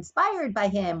 Were you inspired by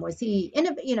him? Was he,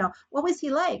 what was he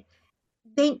like?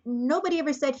 Nobody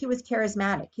ever said he was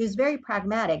charismatic. He was very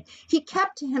pragmatic. He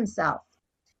kept to himself.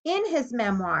 In his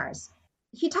memoirs,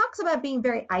 he talks about being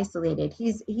very isolated.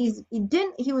 He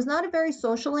was not a very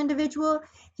social individual.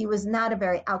 He was not a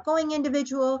very outgoing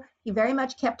individual. He very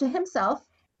much kept to himself.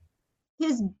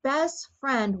 His best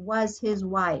friend was his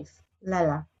wife,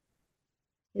 Lela,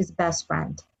 his best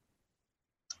friend.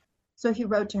 So he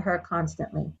wrote to her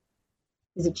constantly.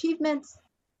 His achievements,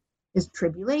 his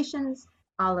tribulations,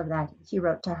 all of that, he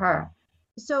wrote to her.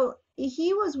 So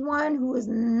he was one who was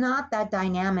not that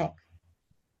dynamic.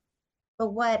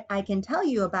 But what I can tell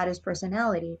you about his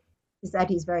personality is that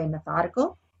he's very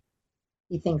methodical.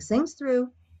 He thinks things through.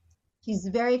 He's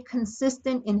very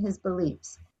consistent in his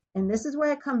beliefs. And this is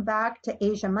where I come back to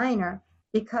Asia Minor,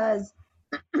 because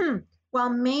while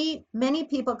many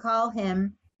people call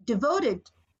him devoted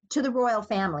to the royal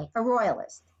family, a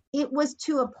royalist, it was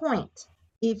to a point.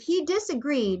 If he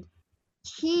disagreed,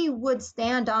 he would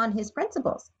stand on his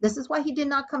principles. This is why he did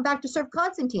not come back to serve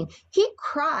Constantine. He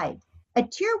cried. A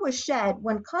tear was shed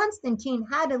when Constantine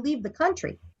had to leave the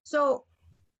country. So,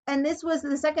 and this was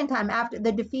the second time after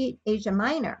the defeat, Asia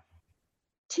Minor,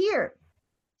 teared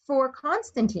for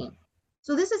Constantine.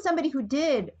 So this is somebody who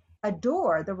did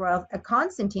adore the royal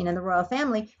Constantine and the royal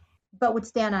family, but would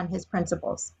stand on his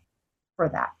principles for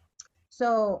that.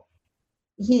 So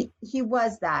he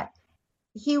was that.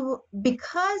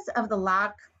 Because of the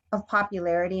lack of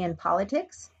popularity in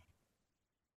politics,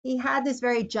 he had this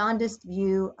very jaundiced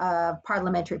view of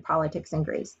parliamentary politics in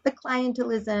Greece, the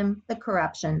clientelism, the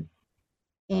corruption.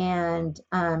 And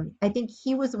I think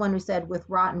he was the one who said, with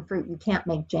rotten fruit, you can't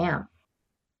make jam.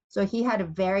 So he had a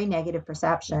very negative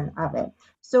perception of it.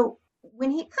 So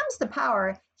when he comes to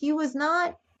power, he was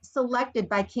not selected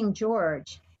by King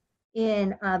George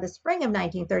in the spring of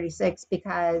 1936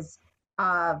 because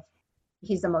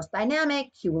he's the most dynamic,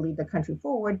 he will lead the country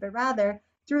forward, but rather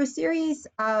through a series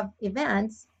of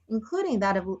events, including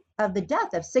that of the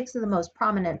death of 6 of the most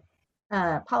prominent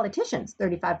politicians,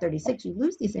 35, 36, you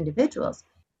lose these individuals.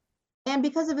 And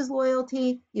because of his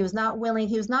loyalty, he was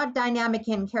not dynamic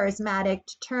and charismatic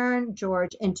to turn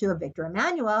George into a Victor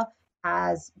Emmanuel,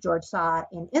 as George saw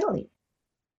in Italy.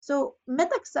 So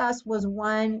Metaxas was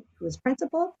one who was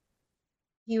principled.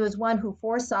 He was one who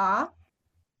foresaw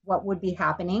what would be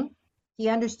happening. He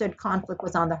understood conflict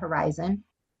was on the horizon.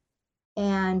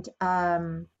 And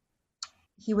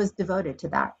he was devoted to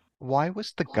that. Why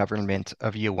was the government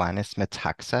of Ioannis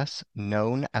Metaxas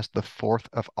known as the 4th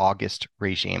of August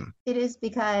regime? It is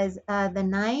because the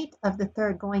night of the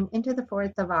 3rd going into the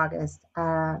 4th of August,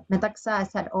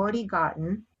 Metaxas had already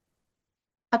gotten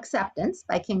acceptance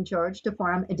by King George to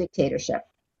form a dictatorship.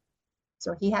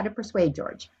 So he had to persuade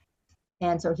George.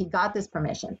 And so he got this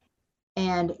permission.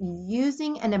 And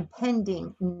using an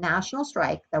impending national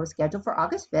strike that was scheduled for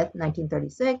August 5th,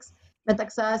 1936,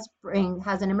 Metaxas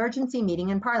has an emergency meeting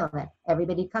in Parliament.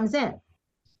 Everybody comes in,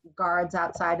 guards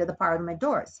outside of the Parliament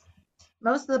doors.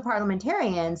 Most of the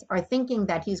parliamentarians are thinking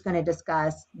that he's going to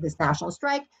discuss this national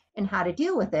strike and how to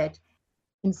deal with it.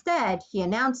 Instead, he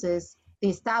announces the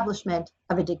establishment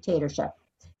of a dictatorship.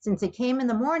 Since it came in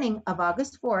the morning of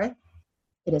August 4th,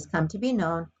 it has come to be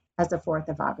known as the 4th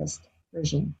of August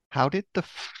regime. How did the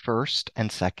First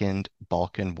and Second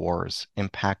Balkan Wars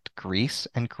impact Greece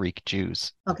and Greek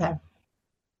Jews? Okay.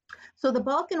 So the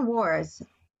Balkan Wars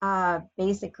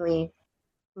basically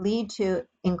lead to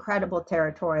incredible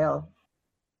territorial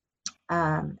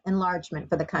enlargement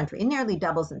for the country. It nearly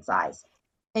doubles in size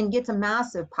and gets a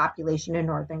massive population in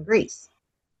northern Greece.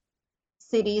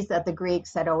 Cities that the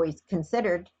Greeks had always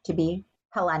considered to be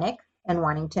Hellenic and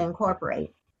wanting to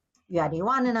incorporate. You had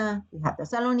Ioannina, you had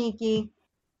Thessaloniki,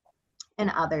 and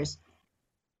others.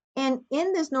 And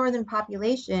in this northern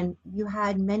population, you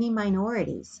had many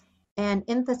minorities. And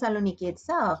in Thessaloniki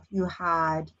itself, you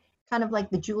had kind of like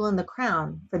the jewel in the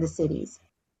crown for the cities.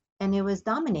 And it was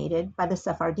dominated by the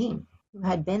Sephardim, who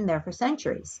had been there for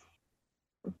centuries.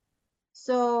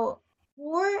 So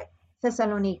for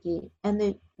Thessaloniki and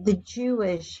the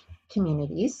Jewish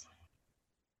communities,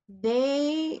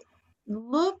 they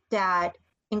looked at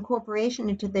incorporation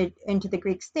into the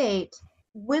Greek state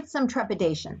with some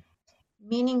trepidation,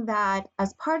 meaning that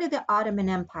as part of the Ottoman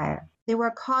Empire, they were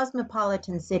a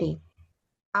cosmopolitan city,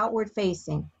 outward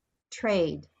facing,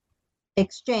 trade,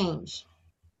 exchange,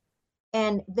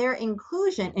 and their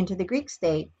inclusion into the Greek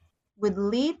state would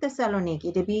lead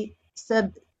Thessaloniki to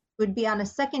be on a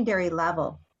secondary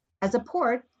level as a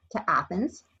port to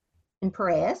Athens and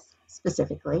Piraeus,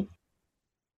 specifically,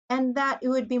 and that it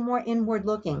would be more inward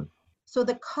looking. So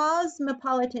the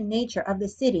cosmopolitan nature of the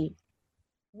city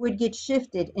would get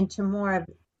shifted into more of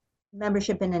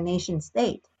membership in a nation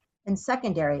state and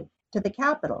secondary to the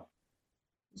capital.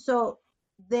 So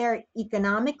their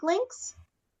economic links,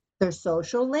 their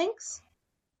social links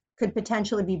could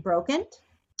potentially be broken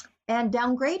and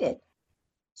downgraded.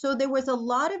 So there was a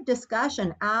lot of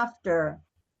discussion after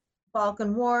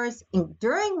Balkan Wars,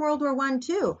 during World War I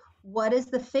too. What is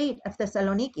the fate of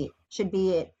Thessaloniki? Should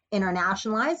be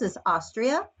internationalized as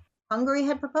Austria-Hungary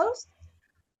had proposed?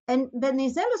 And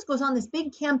Venizelos goes on this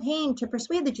big campaign to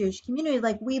persuade the Jewish community,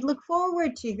 like, we look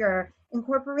forward to your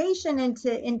incorporation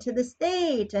into the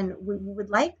state, and we would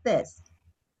like this.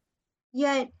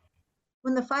 Yet,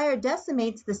 when the fire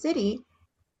decimates the city,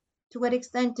 to what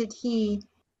extent did he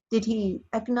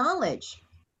acknowledge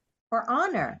or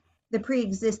honor the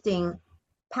pre-existing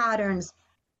patterns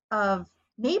of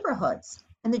neighborhoods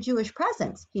and the Jewish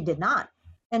presence? He did not.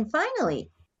 And finally,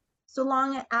 so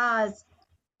long as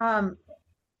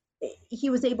he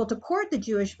was able to court the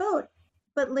Jewish vote,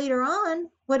 but later on,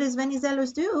 what does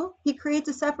Venizelos do? He creates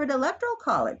a separate electoral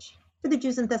college for the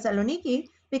Jews in Thessaloniki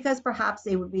because perhaps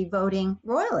they would be voting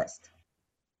royalist.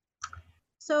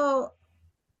 So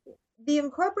the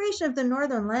incorporation of the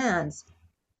northern lands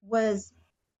was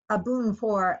a boon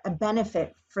for a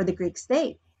benefit for the Greek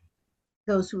state.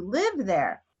 Those who lived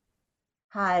there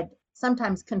had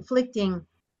sometimes conflicting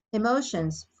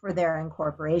emotions for their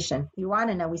incorporation. You want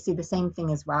to know, we see the same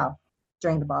thing as well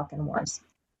during the Balkan Wars.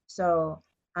 So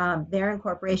their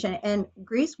incorporation, and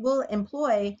Greece will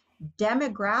employ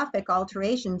demographic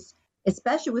alterations,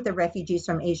 especially with the refugees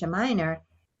from Asia Minor,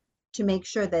 to make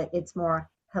sure that it's more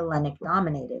Hellenic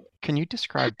dominated. Can you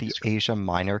describe the Asia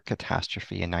Minor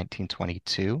catastrophe in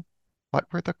 1922? What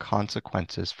were the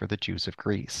consequences for the Jews of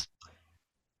Greece?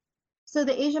 So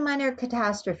the Asia Minor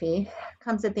catastrophe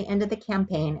comes at the end of the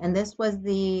campaign, and this was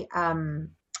the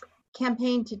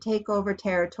campaign to take over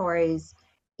territories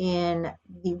in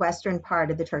the western part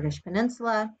of the Turkish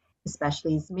peninsula,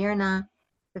 especially Smyrna,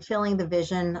 fulfilling the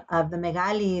vision of the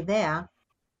Megali Idea.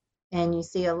 And you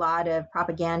see a lot of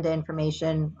propaganda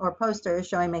information or posters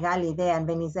showing Megali Idea and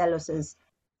Venizelos's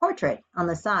portrait on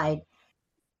the side.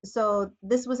 So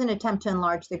this was an attempt to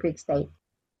enlarge the Greek state.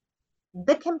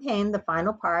 The campaign, the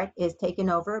final part, is taken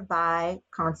over by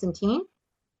Constantine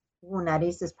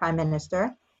Wounaris as prime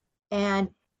minister, and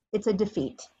it's a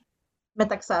defeat.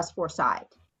 Metaxas foresight.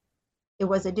 It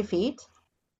was a defeat,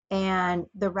 and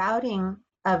the routing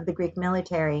of the Greek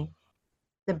military,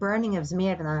 the burning of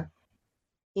Smyrna,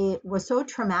 it was so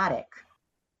traumatic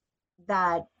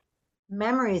that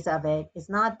memories of it is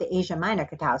not the Asia Minor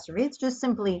catastrophe, it's just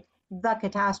simply the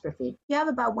catastrophe. You have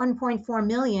about 1.4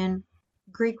 million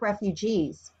Greek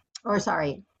refugees,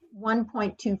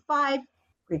 1.25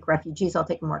 Greek refugees, I'll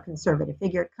take a more conservative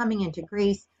figure, coming into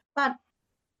Greece, about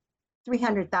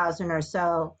 300,000 or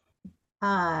so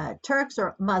Turks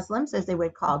or Muslims, as they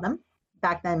would call them.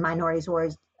 Back then, minorities were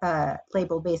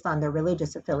labeled based on their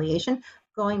religious affiliation,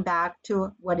 going back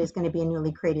to what is going to be a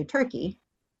newly created Turkey.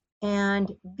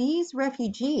 And these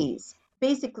refugees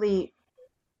basically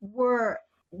were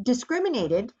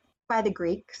discriminated by the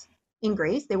Greeks in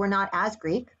Greece. They were not as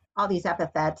Greek. All these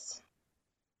epithets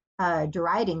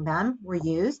deriding them were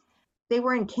used. They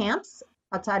were in camps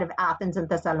outside of Athens and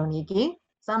Thessaloniki,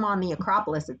 some on the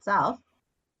Acropolis itself.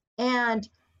 And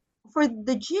for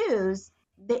the Jews,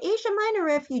 the Asia Minor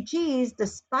refugees,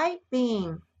 despite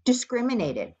being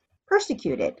discriminated,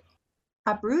 persecuted,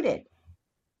 uprooted,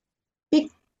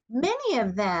 many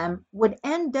of them would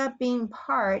end up being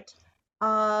part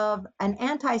of an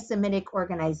anti-Semitic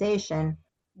organization,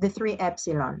 the Three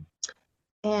Epsilon.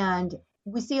 And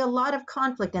we see a lot of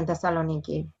conflict in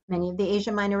Thessaloniki. Many of the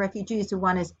Asia Minor refugees who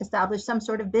want to establish some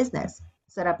sort of business,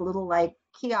 set up little like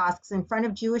kiosks in front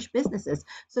of Jewish businesses.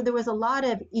 So there was a lot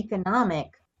of economic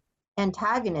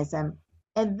antagonism.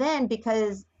 And then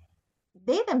because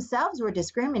they themselves were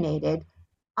discriminated,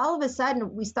 all of a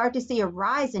sudden we start to see a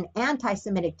rise in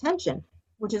anti-Semitic tension,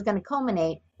 which is going to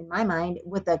culminate, in my mind,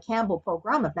 with the Campbell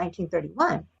pogrom of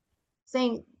 1931,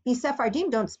 saying these Sephardim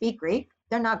don't speak Greek.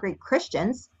 They're not Greek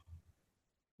Christians.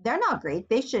 They're not Greek.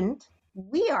 They shouldn't.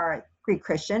 We are Greek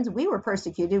Christians. We were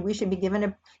persecuted. We should be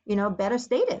given a better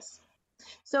status.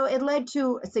 So it led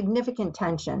to significant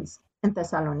tensions in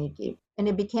Thessaloniki, and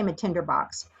it became a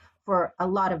tinderbox for a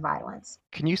lot of violence.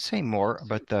 Can you say more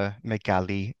about the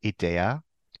Megali Idea?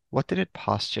 What did it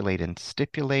postulate and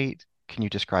stipulate? Can you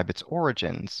describe its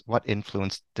origins? What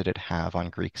influence did it have on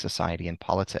Greek society and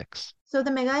politics? So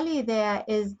the Megali Idea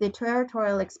is the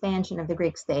territorial expansion of the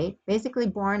Greek state, basically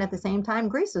born at the same time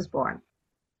Greece was born.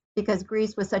 because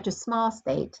Greece was such a small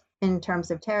state in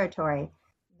terms of territory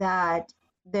that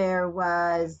there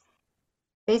was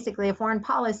basically a foreign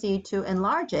policy to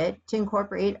enlarge it to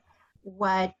incorporate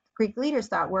what Greek leaders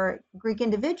thought were Greek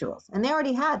individuals. And they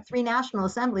already had 3 national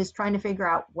assemblies trying to figure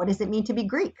out what does it mean to be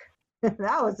Greek. That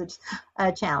was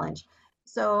a challenge.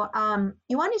 So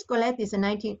Ioannis Koletis in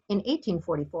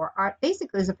 1844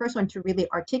 basically is the first one to really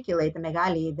articulate the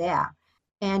Megali idea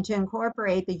and to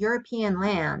incorporate the European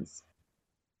lands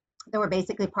that were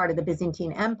basically part of the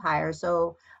Byzantine Empire.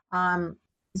 So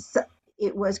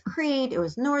it was Crete, it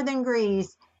was northern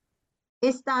Greece,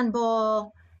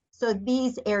 Istanbul, so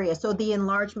these areas, so the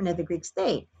enlargement of the Greek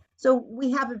state. So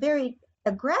we have a very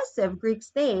aggressive Greek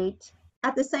state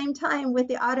at the same time with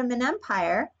the Ottoman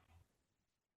Empire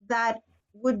that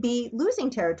would be losing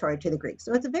territory to the Greeks.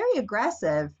 So it's a very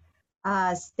aggressive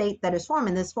state that is formed,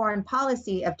 and this foreign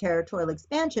policy of territorial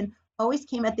expansion always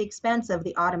came at the expense of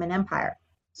the Ottoman Empire.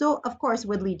 So, of course,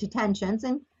 would lead to tensions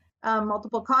and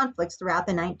multiple conflicts throughout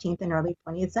the 19th and early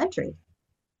 20th century.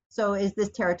 So is this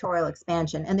territorial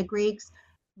expansion. And the Greeks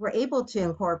were able to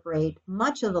incorporate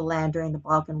much of the land during the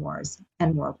Balkan Wars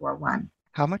and World War I.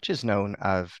 How much is known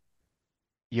of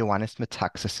Ioannis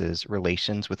Metaxas's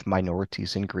relations with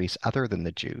minorities in Greece other than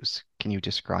the Jews? Can you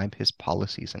describe his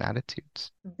policies and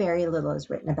attitudes? Very little is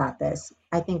written about this.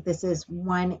 I think this is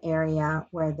one area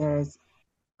where there's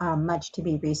much to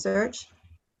be researched.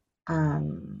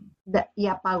 The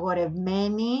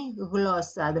Iapagorevmeni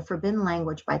Glossa, the Forbidden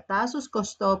Language by Tassos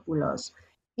Kostopoulos.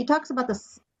 He talks about the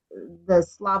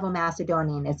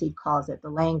Slavo-Macedonian, as he calls it, the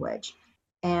language,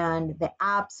 and the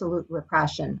absolute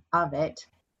repression of it.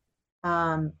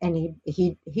 And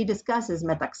he discusses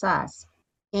metaxas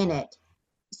in it.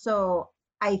 So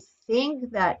I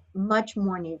think that much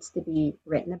more needs to be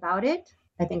written about it.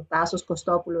 I think Tassos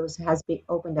Kostopoulos has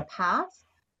opened a path.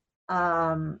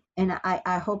 And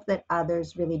I hope that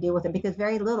others really deal with it, because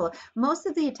very little, most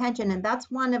of the attention, and that's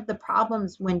one of the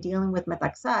problems when dealing with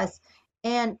metaxas.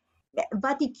 And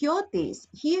Vatikiotis,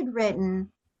 he had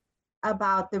written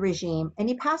about the regime, and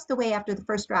he passed away after the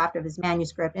first draft of his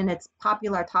manuscript, and it's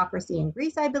Popular Autocracy in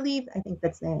Greece, I believe. I think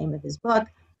that's the name of his book.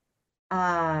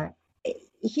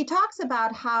 He talks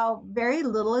about how very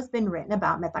little has been written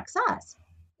about metaxas.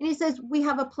 And he says, we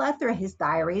have a plethora, his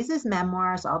diaries, his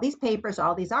memoirs, all these papers,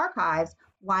 all these archives.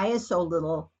 Why is so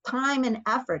little time and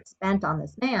effort spent on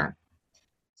this man?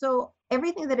 So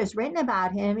everything that is written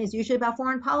about him is usually about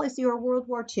foreign policy or World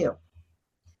War II.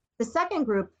 The second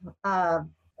group of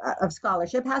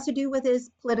scholarship has to do with his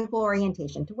political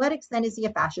orientation. To what extent is he a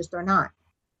fascist or not?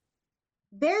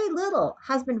 Very little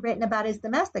has been written about his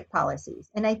domestic policies.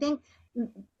 And I think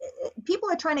people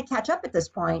are trying to catch up at this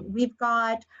point. We've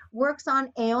got works on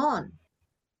Aeon,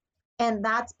 and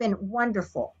that's been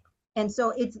wonderful. And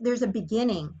so there's a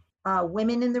beginning.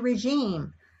 Women in the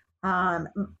regime,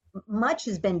 much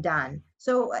has been done.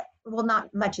 So, well,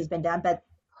 not much has been done, but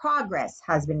progress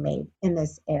has been made in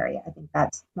this area. I think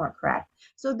that's more correct.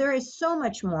 So there is so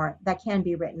much more that can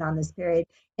be written on this period.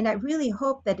 And I really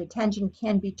hope that attention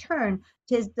can be turned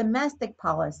to his domestic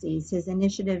policies, his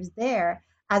initiatives there,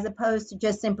 as opposed to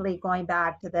just simply going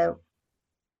back to the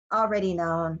already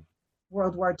known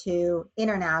World War II,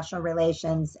 international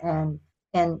relations, and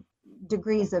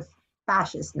degrees of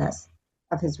fascistness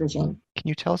of his regime. Can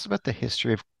you tell us about the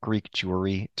history of Greek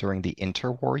Jewry during the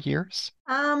interwar years?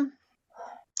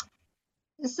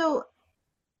 So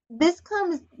this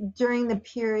comes during the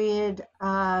period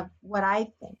of what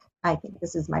I think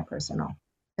this is my personal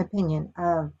opinion,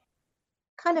 of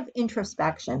kind of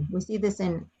introspection. We see this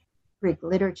in Greek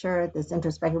literature, this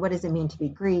introspection. What does it mean to be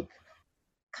Greek?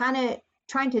 Kind of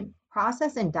trying to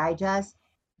process and digest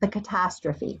the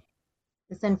catastrophe,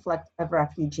 this influx of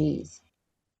refugees,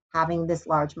 having this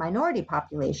large minority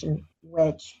population,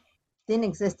 which didn't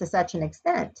exist to such an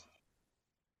extent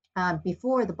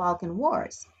before the Balkan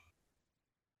Wars.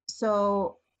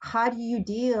 So how do you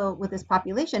deal with this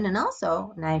population? And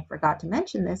also, and I forgot to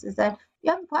mention this, is that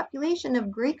you have a population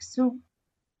of Greeks who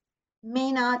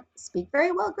may not speak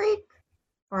very well Greek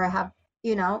or have,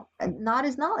 not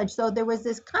as knowledge. So there was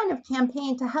this kind of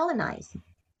campaign to Hellenize.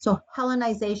 So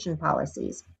Hellenization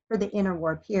policies for the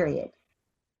interwar period.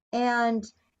 And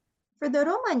for the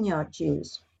Romagnol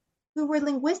Jews, who were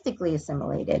linguistically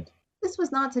assimilated, this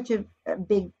was not such a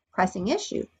big pressing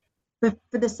issue. But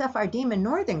for the Sephardim in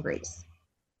northern Greece,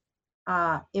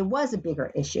 it was a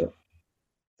bigger issue.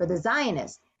 For the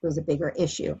Zionists, it was a bigger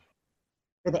issue.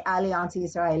 For the Alliance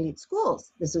Israelite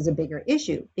schools, this was a bigger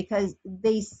issue because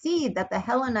they see that the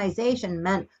Hellenization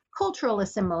meant cultural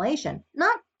assimilation,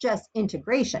 not just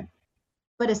integration,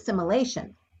 but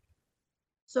assimilation.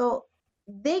 So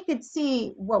they could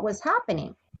see what was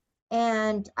happening.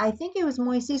 And I think it was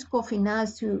Moises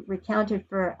Kofinas who recounted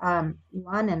for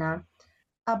Ioannina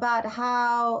about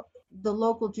how the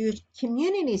local Jewish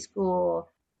community school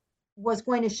was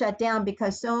going to shut down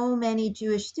because so many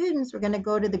Jewish students were going to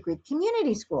go to the Greek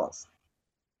community schools,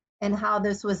 and how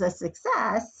this was a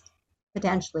success,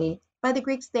 potentially, by the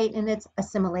Greek state in its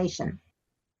assimilation,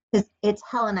 its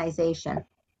Hellenization.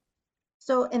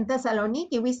 So in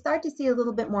Thessaloniki, we start to see a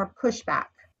little bit more pushback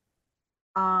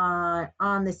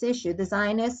on this issue. The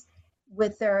Zionists,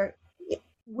 with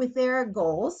their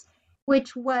goals,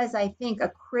 which was, I think, a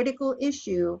critical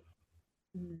issue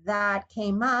that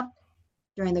came up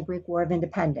during the Greek War of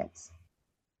Independence,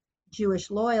 Jewish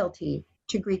loyalty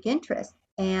to Greek interests.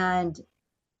 And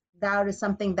that is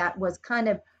something that was kind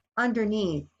of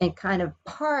underneath and kind of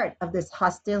part of this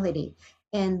hostility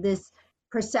and this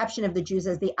perception of the Jews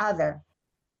as the other,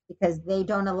 because they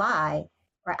don't ally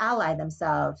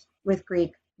themselves with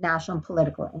Greek national and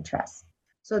political interests.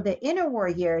 So the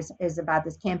interwar years is about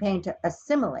this campaign to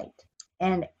assimilate.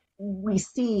 And we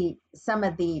see some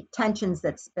of the tensions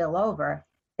that spill over,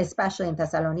 especially in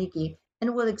Thessaloniki,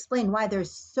 and we'll explain why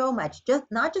there's so much,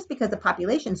 not just because the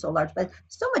population is so large, but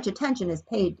so much attention is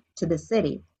paid to the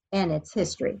city and its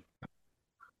history.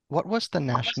 What was the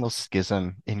national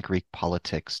schism in Greek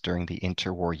politics during the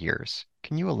interwar years?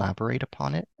 Can you elaborate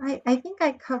upon it? I think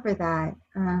I cover that,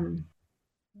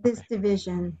 this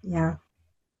division, yeah.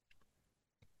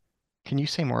 Can you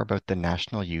say more about the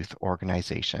National Youth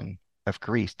Organization of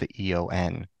Greece, the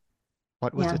EON?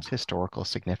 What was its historical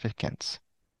significance?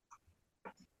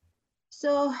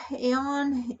 So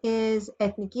EON is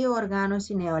Ethniki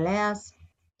Oργάνωση Νεολαίας.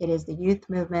 It is the youth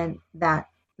movement that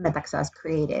Metaxas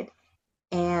created.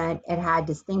 And it had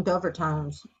distinct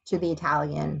overtones to the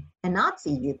Italian and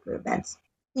Nazi youth movements.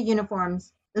 The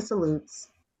uniforms, the salutes,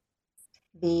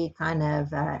 the kind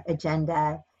of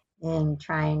agenda in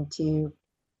trying to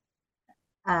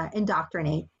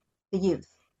indoctrinate the youth.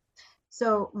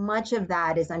 So much of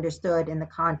that is understood in the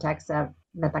context of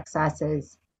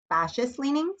Metaxas's fascist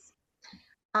leanings.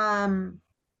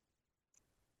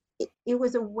 It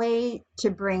was a way to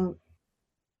bring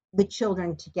the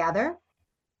children together,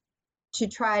 to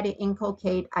try to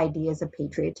inculcate ideas of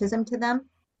patriotism to them.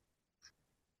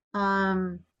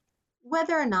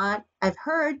 Whether or not, I've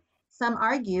heard some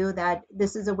argue that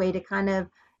this is a way to kind of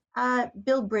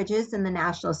build bridges in the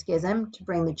national schism to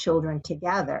bring the children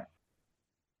together,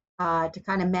 to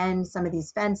kind of mend some of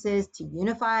these fences, to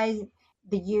unify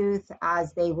the youth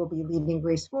as they will be leading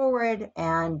Greece forward.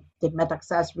 And did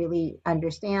Metaxas really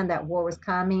understand that war was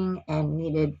coming and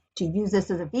needed to use this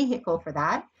as a vehicle for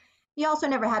that? He also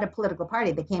never had a political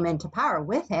party that came into power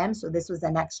with him, so this was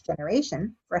the next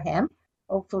generation for him,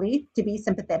 hopefully, to be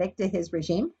sympathetic to his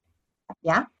regime.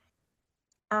 Yeah.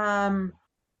 But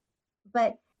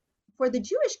for the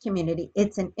Jewish community,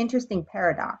 it's an interesting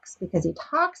paradox because he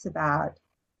talks about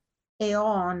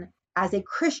EON as a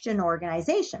Christian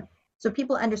organization. So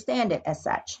people understand it as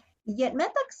such. Yet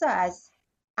Metaxas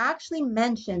actually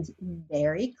mentions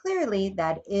very clearly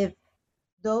that if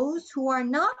those who are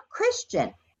not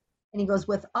Christian, and he goes,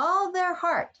 with all their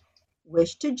heart,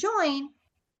 wish to join,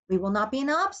 we will not be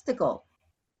an obstacle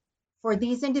for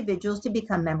these individuals to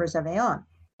become members of EON.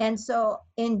 And so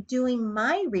in doing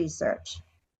my research,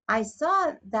 I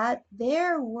saw that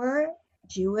there were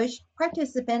Jewish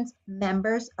participants,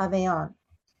 members of EON.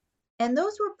 And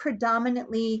those were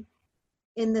predominantly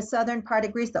in the southern part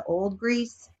of Greece, the old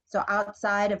Greece, so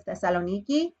outside of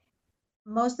Thessaloniki.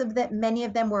 Many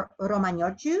of them were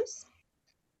Romaniote Jews,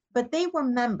 but they were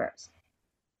members.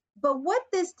 But what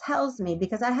this tells me,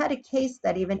 because I had a case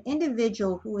study of an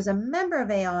individual who was a member of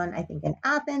EON, I think in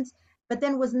Athens, but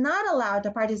then was not allowed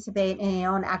to participate in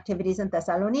EON activities in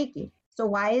Thessaloniki. So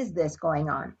why is this going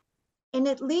on? And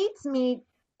it leads me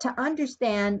to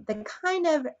understand the kind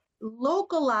of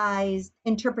localized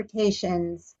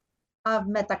interpretations of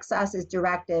Metaxas's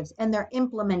directives and their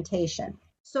implementation.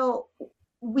 So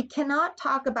we cannot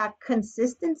talk about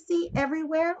consistency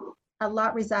everywhere. A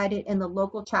lot resided in the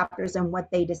local chapters and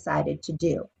what they decided to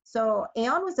do. So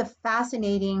EON was a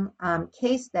fascinating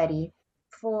case study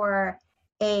for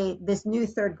this new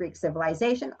third Greek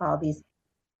civilization. All these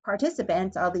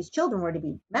participants, all these children were to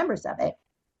be members of it.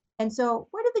 And so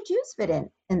where do the Jews fit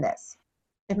in this?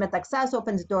 If Metaxas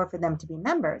opens the door for them to be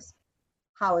members,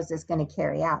 how is this going to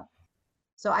carry out?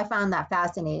 So I found that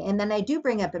fascinating. And then I do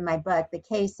bring up in my book the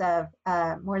case of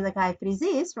Mordecai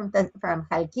Frizis from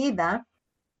Chalkida,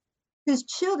 whose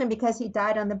children, because he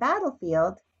died on the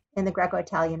battlefield in the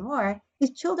Greco-Italian War,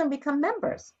 his children become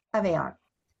members of EON,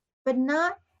 but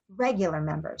not regular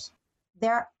members.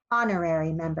 They're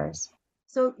honorary members.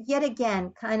 So yet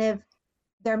again, kind of,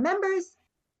 they're members,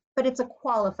 but it's a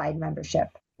qualified membership,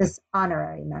 this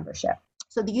honorary membership.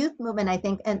 So the youth movement, I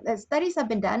think, and the studies have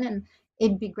been done, and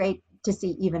it'd be great to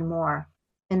see even more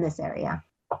in this area.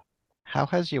 How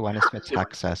has Ioannis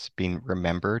Metaxas been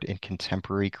remembered in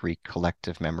contemporary Greek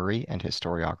collective memory and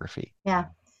historiography? Yeah.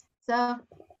 So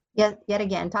yet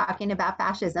again, talking about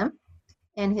fascism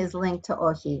and his link to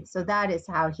Ohi. So that is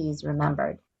how he's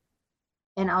remembered.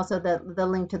 And also the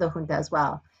link to the junta as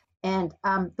well. And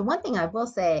the one thing I will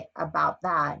say about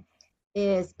that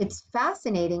is it's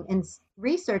fascinating in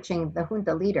researching the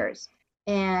junta leaders.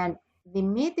 And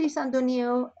Dimitris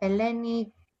Antoniou,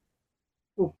 Eleni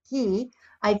Kouki,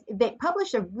 they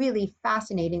published a really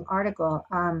fascinating article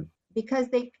because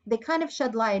they kind of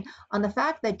shed light on the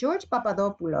fact that George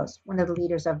Papadopoulos, one of the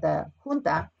leaders of the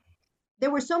junta,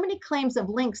 there were so many claims of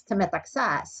links to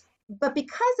Metaxas, but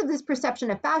because of this perception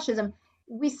of fascism,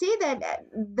 we see that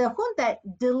the junta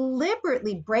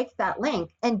deliberately break that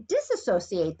link and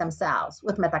disassociate themselves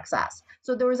with Metaxas.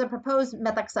 So there was a proposed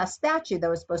Metaxas statue that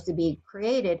was supposed to be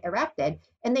created, erected,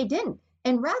 and they didn't.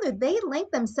 And rather, they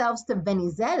linked themselves to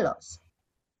Venizelos,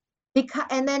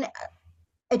 and then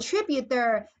attribute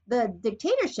the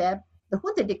dictatorship, the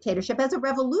junta dictatorship, as a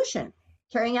revolution,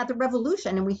 carrying out the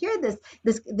revolution. And we hear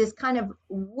this kind of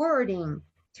wording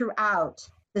throughout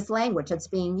this language that's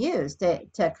being used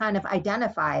to kind of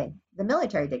identify the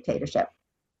military dictatorship.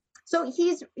 So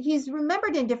he's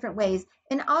remembered in different ways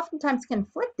and oftentimes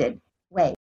conflicted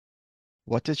ways.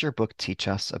 What does your book teach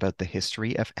us about the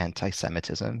history of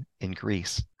anti-Semitism in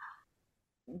Greece?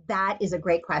 That is a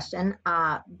great question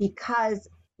because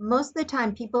most of the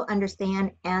time people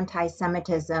understand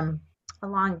anti-Semitism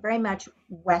along very much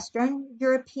Western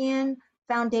European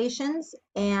foundations.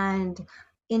 And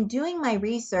in doing my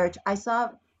research, I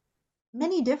saw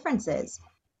many differences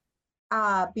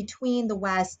between the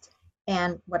West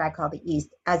and what I call the East,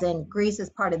 as in Greece is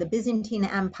part of the Byzantine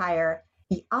Empire,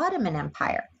 the Ottoman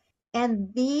Empire.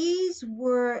 And these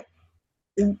were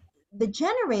the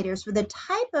generators for the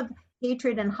type of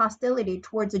hatred and hostility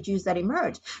towards the Jews that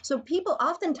emerged. So people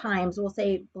oftentimes will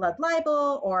say blood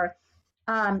libel or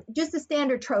just the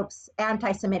standard tropes,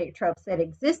 anti-Semitic tropes that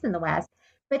exist in the West.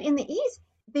 But in the East,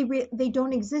 they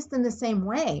don't exist in the same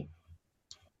way.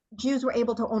 Jews were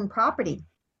able to own property.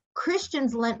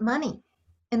 Christians lent money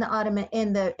in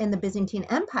the Byzantine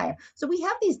Empire. So we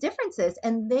have these differences,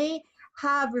 and they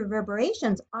have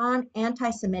reverberations on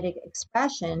anti-Semitic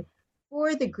expression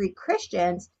for the Greek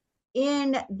Christians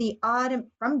in the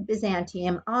from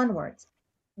Byzantium onwards.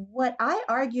 What I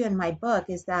argue in my book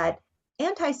is that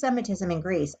anti-Semitism in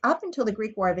Greece, up until the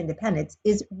Greek War of Independence,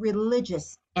 is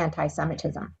religious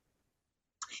anti-Semitism.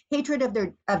 Hatred of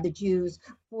the Jews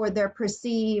for their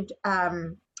perceived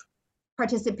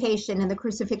participation in the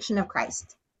crucifixion of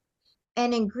Christ.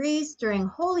 And in Greece, during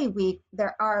Holy Week,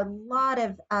 there are a lot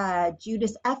of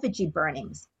Judas effigy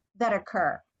burnings that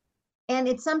occur. And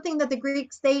it's something that the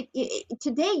Greek state,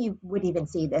 today you would even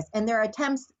see this, and there are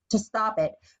attempts to stop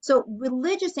it. So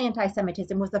religious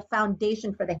anti-Semitism was the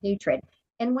foundation for the hatred.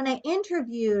 And when I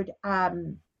interviewed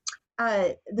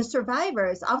the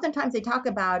survivors, oftentimes they talk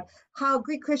about how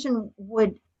Greek Christian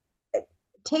would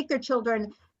take their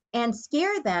children and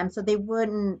scare them so they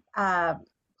wouldn't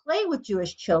play with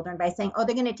Jewish children by saying, oh,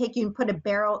 they're going to take you and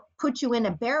put you in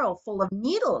a barrel full of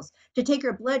needles to take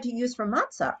your blood to use for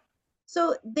matzah.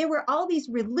 So there were all these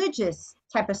religious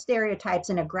type of stereotypes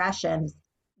and aggressions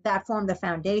that formed the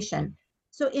foundation.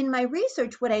 So in my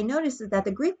research, what I noticed is that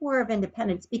the Greek War of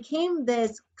Independence became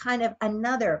this kind of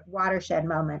another watershed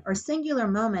moment or singular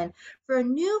moment for a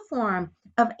new form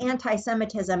of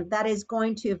anti-Semitism that is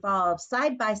going to evolve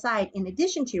side by side in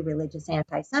addition to religious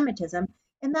anti-Semitism,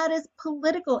 and that is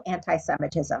political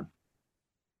anti-Semitism.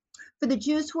 For the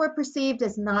Jews who are perceived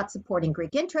as not supporting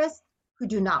Greek interests, who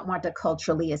do not want to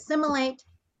culturally assimilate,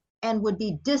 and would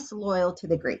be disloyal to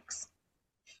the Greeks.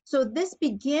 So this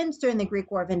begins during the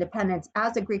Greek War of Independence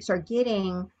as the Greeks are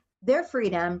getting their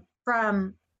freedom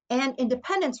and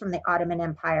independence from the Ottoman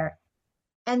Empire.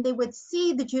 And they would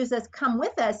see the Jews as come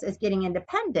with us as getting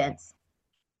independence,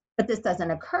 but this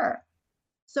doesn't occur.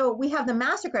 So we have the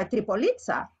massacre at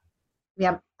Tripolitsa. We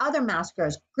have other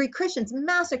massacres, Greek Christians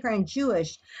massacring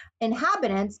Jewish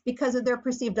inhabitants because of their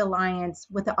perceived alliance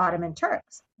with the Ottoman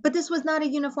Turks. But this was not a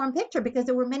uniform picture because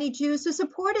there were many Jews who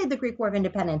supported the Greek War of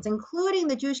Independence, including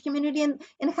the Jewish community in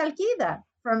Chalkida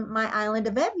from my island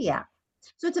of Evia.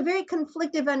 So it's a very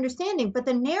conflictive understanding, but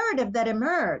the narrative that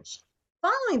emerged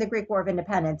following the Greek War of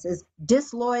Independence is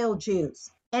disloyal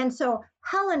Jews. And so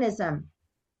Hellenism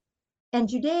and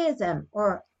Judaism,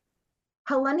 or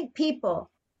Hellenic people,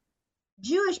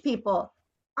 Jewish people,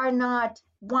 are not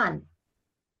one.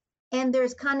 And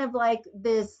there's kind of like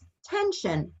this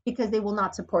tension because they will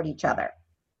not support each other.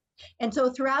 And so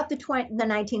throughout the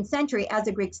 19th century, as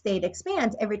the Greek state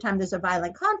expands, every time there's a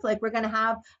violent conflict, we're going to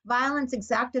have violence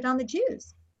exacted on the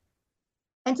Jews.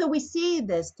 And so we see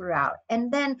this throughout.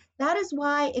 And then that is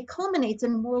why it culminates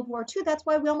in World War II. That's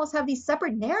why we almost have these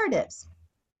separate narratives.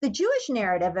 The Jewish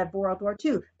narrative of World War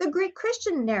II, the Greek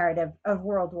Christian narrative of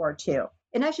World War II,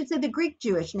 and I should say the Greek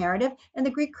Jewish narrative and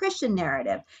the Greek Christian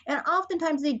narrative. And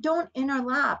oftentimes they don't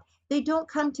interlap. They don't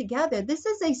come together. This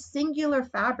is a singular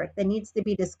fabric that needs to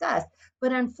be discussed.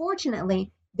 But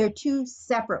unfortunately, they're two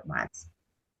separate ones.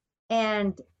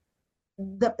 And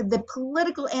the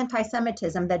political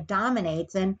anti-Semitism that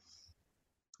dominates, and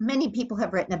many people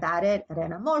have written about it.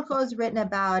 Elena Molko has written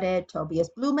about it. Tobias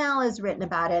Blumel has written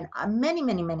about it.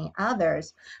 Many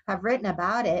others have written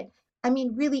about it. I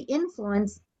mean, really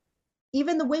influence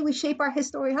even the way we shape our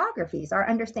historiographies, our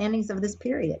understandings of this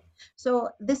period. So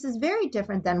this is very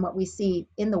different than what we see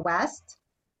in the West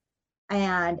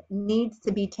and needs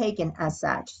to be taken as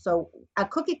such. So a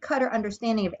cookie cutter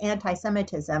understanding of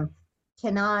anti-Semitism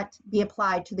cannot be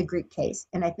applied to the Greek case.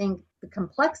 And I think the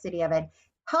complexity of it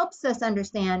helps us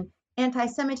understand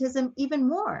anti-Semitism even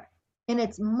more in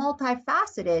its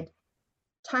multifaceted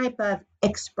type of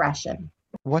expression.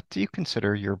 What do you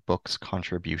consider your book's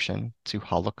contribution to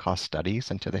Holocaust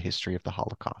studies and to the history of the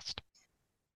Holocaust?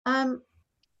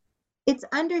 It's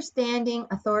understanding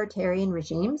authoritarian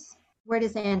regimes. Where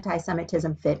does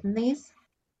anti-Semitism fit in these?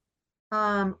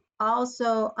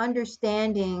 Also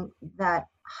understanding that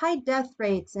high death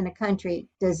rates in a country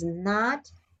does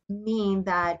not mean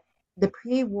that the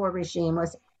pre-war regime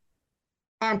was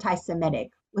anti-Semitic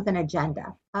with an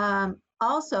agenda.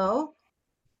 Also,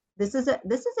 this is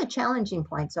a challenging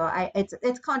point. So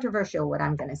it's controversial what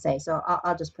I'm going to say. So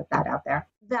I'll just put that out there.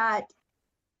 That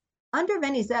under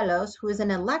Venizelos, who is an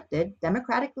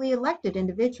democratically elected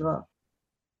individual,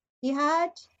 he had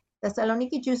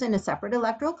Thessaloniki Jews in a separate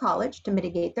electoral college to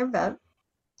mitigate their vote,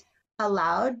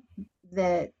 allowed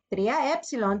the Tria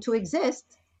Epsilon to exist.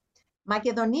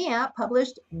 Macedonia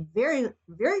published very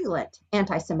virulent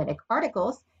anti-Semitic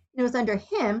articles. And it was under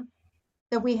him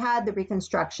that we had the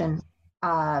reconstruction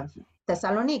of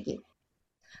Thessaloniki.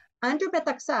 Under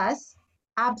Metaxas,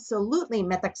 absolutely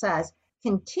Metaxas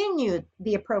continued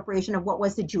the appropriation of what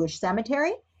was the Jewish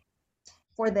cemetery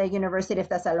for the University of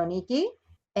Thessaloniki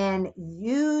and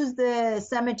used the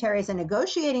cemetery as a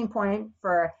negotiating point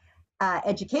for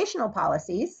educational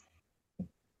policies.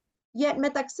 Yet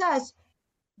Metaxas,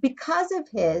 because of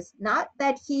his, not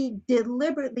that he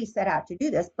deliberately set out to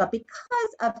do this, but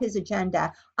because of his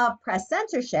agenda of press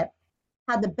censorship,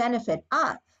 had the benefit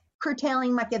of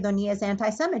curtailing Macedonia's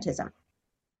anti-Semitism,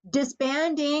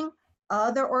 disbanding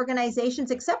other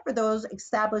organizations except for those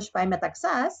established by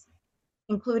Metaxas,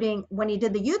 including when he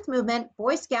did the youth movement,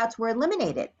 Boy Scouts were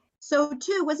eliminated. So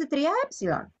too was the Tria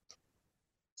Epsilon.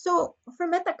 So for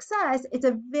Metaxas, it's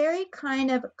a very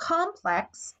kind of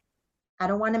complex, I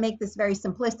don't want to make this very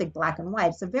simplistic, black and white.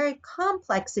 It's a very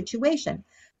complex situation.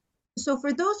 So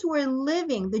for those who are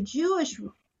living, the Jewish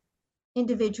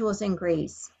individuals in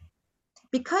Greece,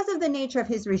 because of the nature of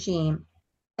his regime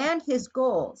and his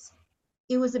goals,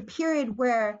 it was a period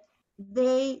where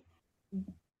they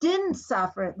didn't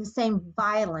suffer the same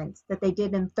violence that they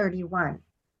did in 31.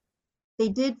 They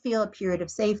did feel a period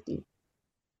of safety.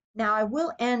 Now, I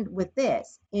will end with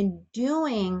this. In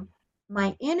doing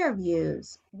my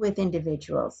interviews with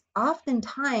individuals,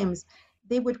 oftentimes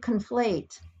they would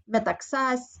conflate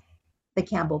Metaxas, the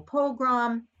Campbell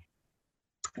pogrom,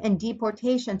 and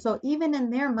deportation. So even in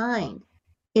their mind,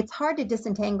 it's hard to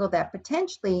disentangle that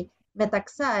potentially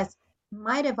Metaxas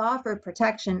might have offered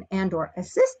protection and or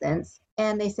assistance,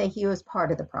 and they say he was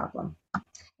part of the problem.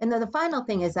 And then the final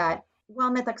thing is that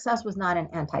while Metaxas was not an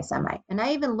anti-Semite, and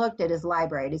I even looked at his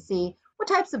library to see what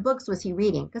types of books was he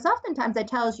reading, because oftentimes that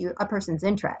tells you a person's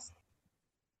interest.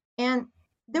 And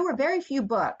there were very few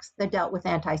books that dealt with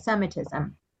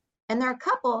anti-Semitism. And there are a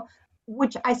couple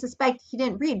which I suspect he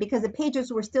didn't read because the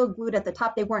pages were still glued at the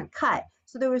top. They weren't cut.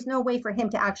 So there was no way for him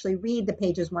to actually read the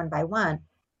pages one by one.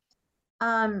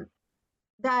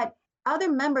 That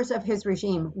other members of his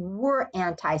regime were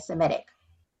anti-Semitic.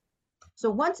 So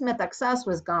once Metaxas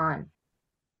was gone,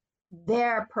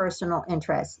 their personal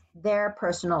interests, their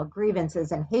personal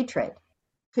grievances and hatred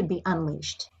could be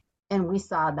unleashed. And we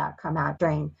saw that come out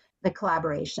during the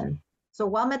collaboration. So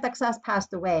while Metaxas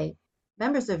passed away,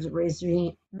 members of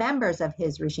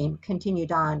his regime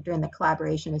continued on during the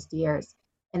collaborationist years,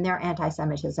 and their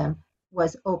anti-Semitism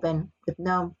was open with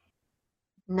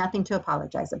nothing to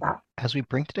apologize about. As we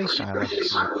bring today's dialogue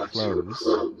to a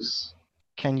close,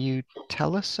 can you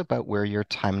tell us about where your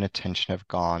time and attention have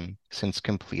gone since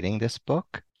completing this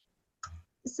book?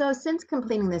 So since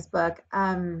completing this book,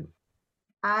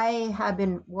 I have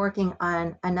been working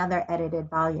on another edited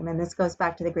volume, and this goes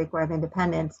back to the Greek War of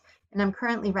Independence. And I'm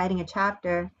currently writing a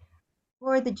chapter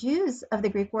for the Jews of the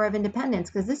Greek War of Independence,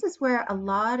 because this is where a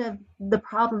lot of the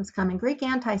problems come in Greek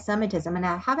anti-Semitism. And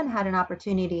I haven't had an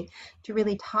opportunity to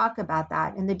really talk about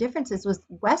that and the differences with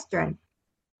Western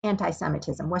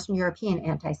anti-Semitism, Western European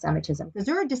anti-Semitism, because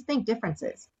there are distinct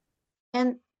differences.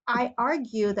 And I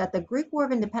argue that the Greek War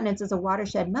of Independence is a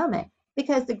watershed moment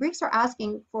because the Greeks are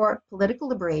asking for political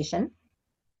liberation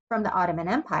from the Ottoman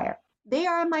Empire. They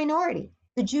are a minority.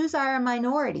 The Jews are a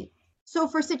minority. So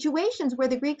for situations where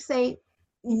the Greeks say,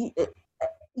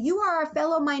 you are our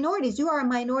fellow minorities, you are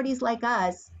minorities like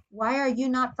us, why are you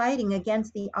not fighting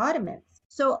against the Ottomans?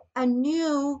 So a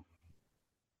new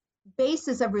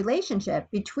basis of relationship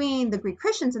between the Greek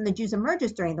Christians and the Jews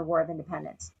emerges during the War of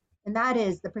Independence. And that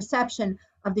is the perception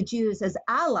of the Jews as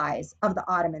allies of the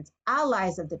Ottomans,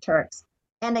 allies of the Turks,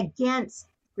 and against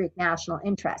Greek national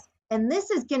interest. And this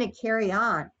is going to carry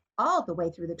on all the way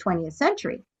through the 20th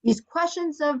century. These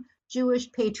questions of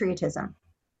Jewish patriotism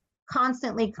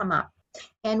constantly come up.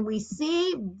 And we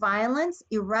see violence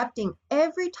erupting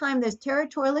every time there's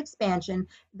territorial expansion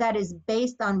that is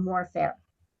based on warfare.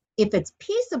 If it's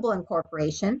peaceable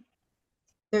incorporation,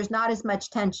 there's not as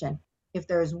much tension. If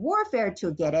there's warfare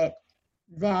to get it,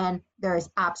 then there's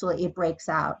absolutely, it breaks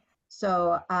out.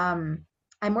 So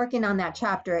I'm working on that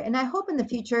chapter, and I hope in the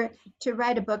future to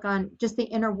write a book on just the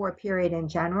interwar period in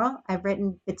general. I've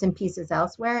written bits and pieces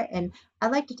elsewhere, and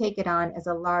I'd like to take it on as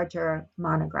a larger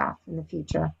monograph in the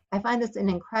future. I find this an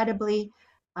incredibly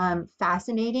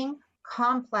fascinating,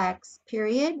 complex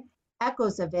period.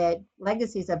 Echoes of it,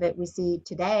 legacies of it we see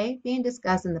today being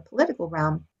discussed in the political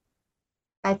realm.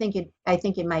 I think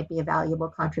it might be a valuable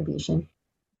contribution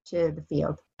to the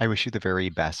field. I wish you the very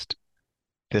best.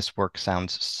 This work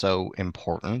sounds so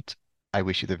important. I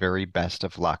wish you the very best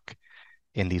of luck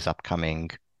in these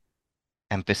upcoming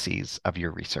emphases of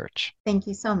your research. Thank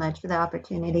you so much for the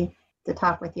opportunity to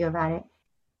talk with you about it.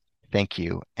 Thank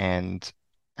you. And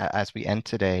as we end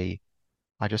today,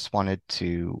 I just wanted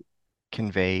to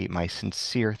convey my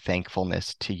sincere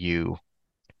thankfulness to you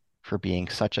for being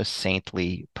such a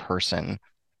saintly person,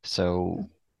 so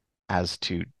as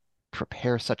to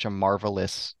prepare such a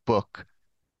marvelous book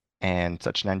and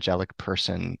such an angelic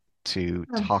person to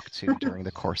talk to during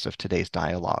the course of today's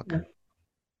dialogue.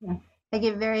 Yeah. I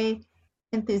get very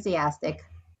enthusiastic.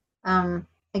 I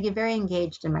get very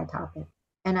engaged in my topic,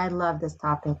 and I love this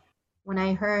topic. When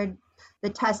I heard the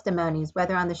testimonies,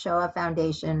 whether on the Shoah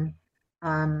Foundation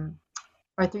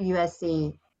or through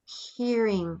USC,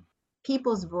 hearing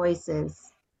people's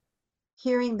voices,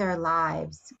 hearing their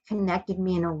lives connected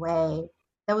me in a way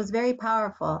that was very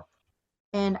powerful.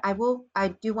 And I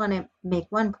do want to make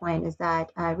one point is that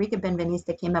Rika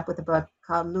Benveniste came up with a book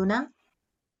called Luna.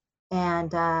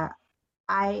 And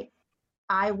I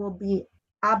will be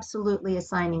absolutely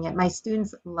assigning it. My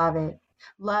students love it,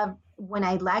 love when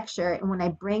I lecture and when I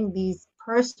bring these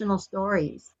personal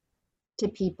stories to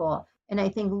people. And I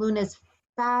think Luna's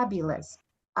fabulous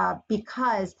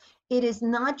because it is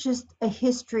not just a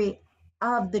history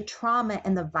of the trauma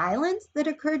and the violence that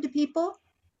occurred to people,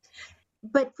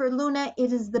 but for Luna,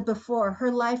 it is the before,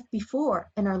 her life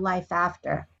before and her life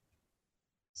after.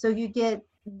 So you get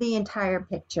the entire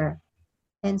picture.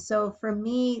 And so for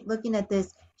me, looking at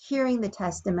this, hearing the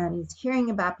testimonies, hearing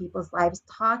about people's lives,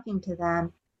 talking to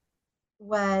them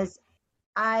was,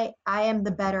 I am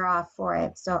the better off for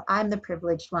it. So I'm the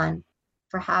privileged one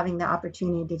for having the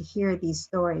opportunity to hear these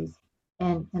stories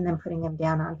and then putting them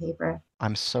down on paper.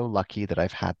 I'm so lucky that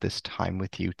I've had this time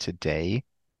with you today.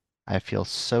 I feel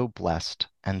so blessed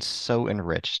and so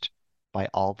enriched by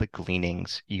all the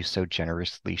gleanings you so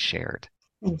generously shared.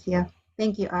 Thank you.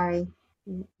 Thank you, Ari.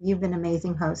 You've been an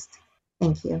amazing host.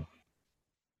 Thank you.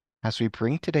 As we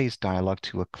bring today's dialogue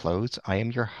to a close, I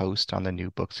am your host on the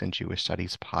New Books in Jewish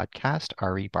Studies podcast,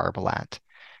 Ari Barbalat.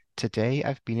 Today,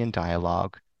 I've been in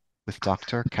dialogue with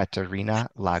Dr. Katerina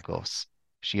Lagos.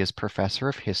 She is professor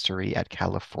of history at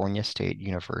California State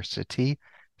University,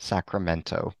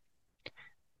 Sacramento.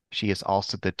 She is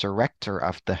also the director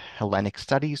of the Hellenic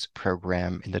Studies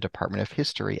program in the Department of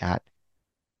History at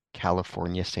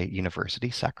California State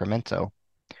University, Sacramento.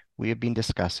 We have been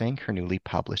discussing her newly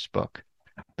published book,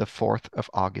 The 4th of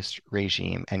August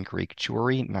Regime and Greek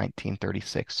Jewry,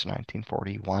 1936 to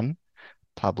 1941,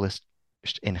 published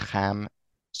in Cham,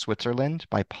 Switzerland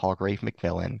by Palgrave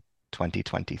Macmillan,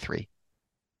 2023.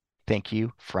 Thank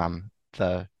you from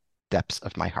the depths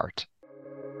of my heart.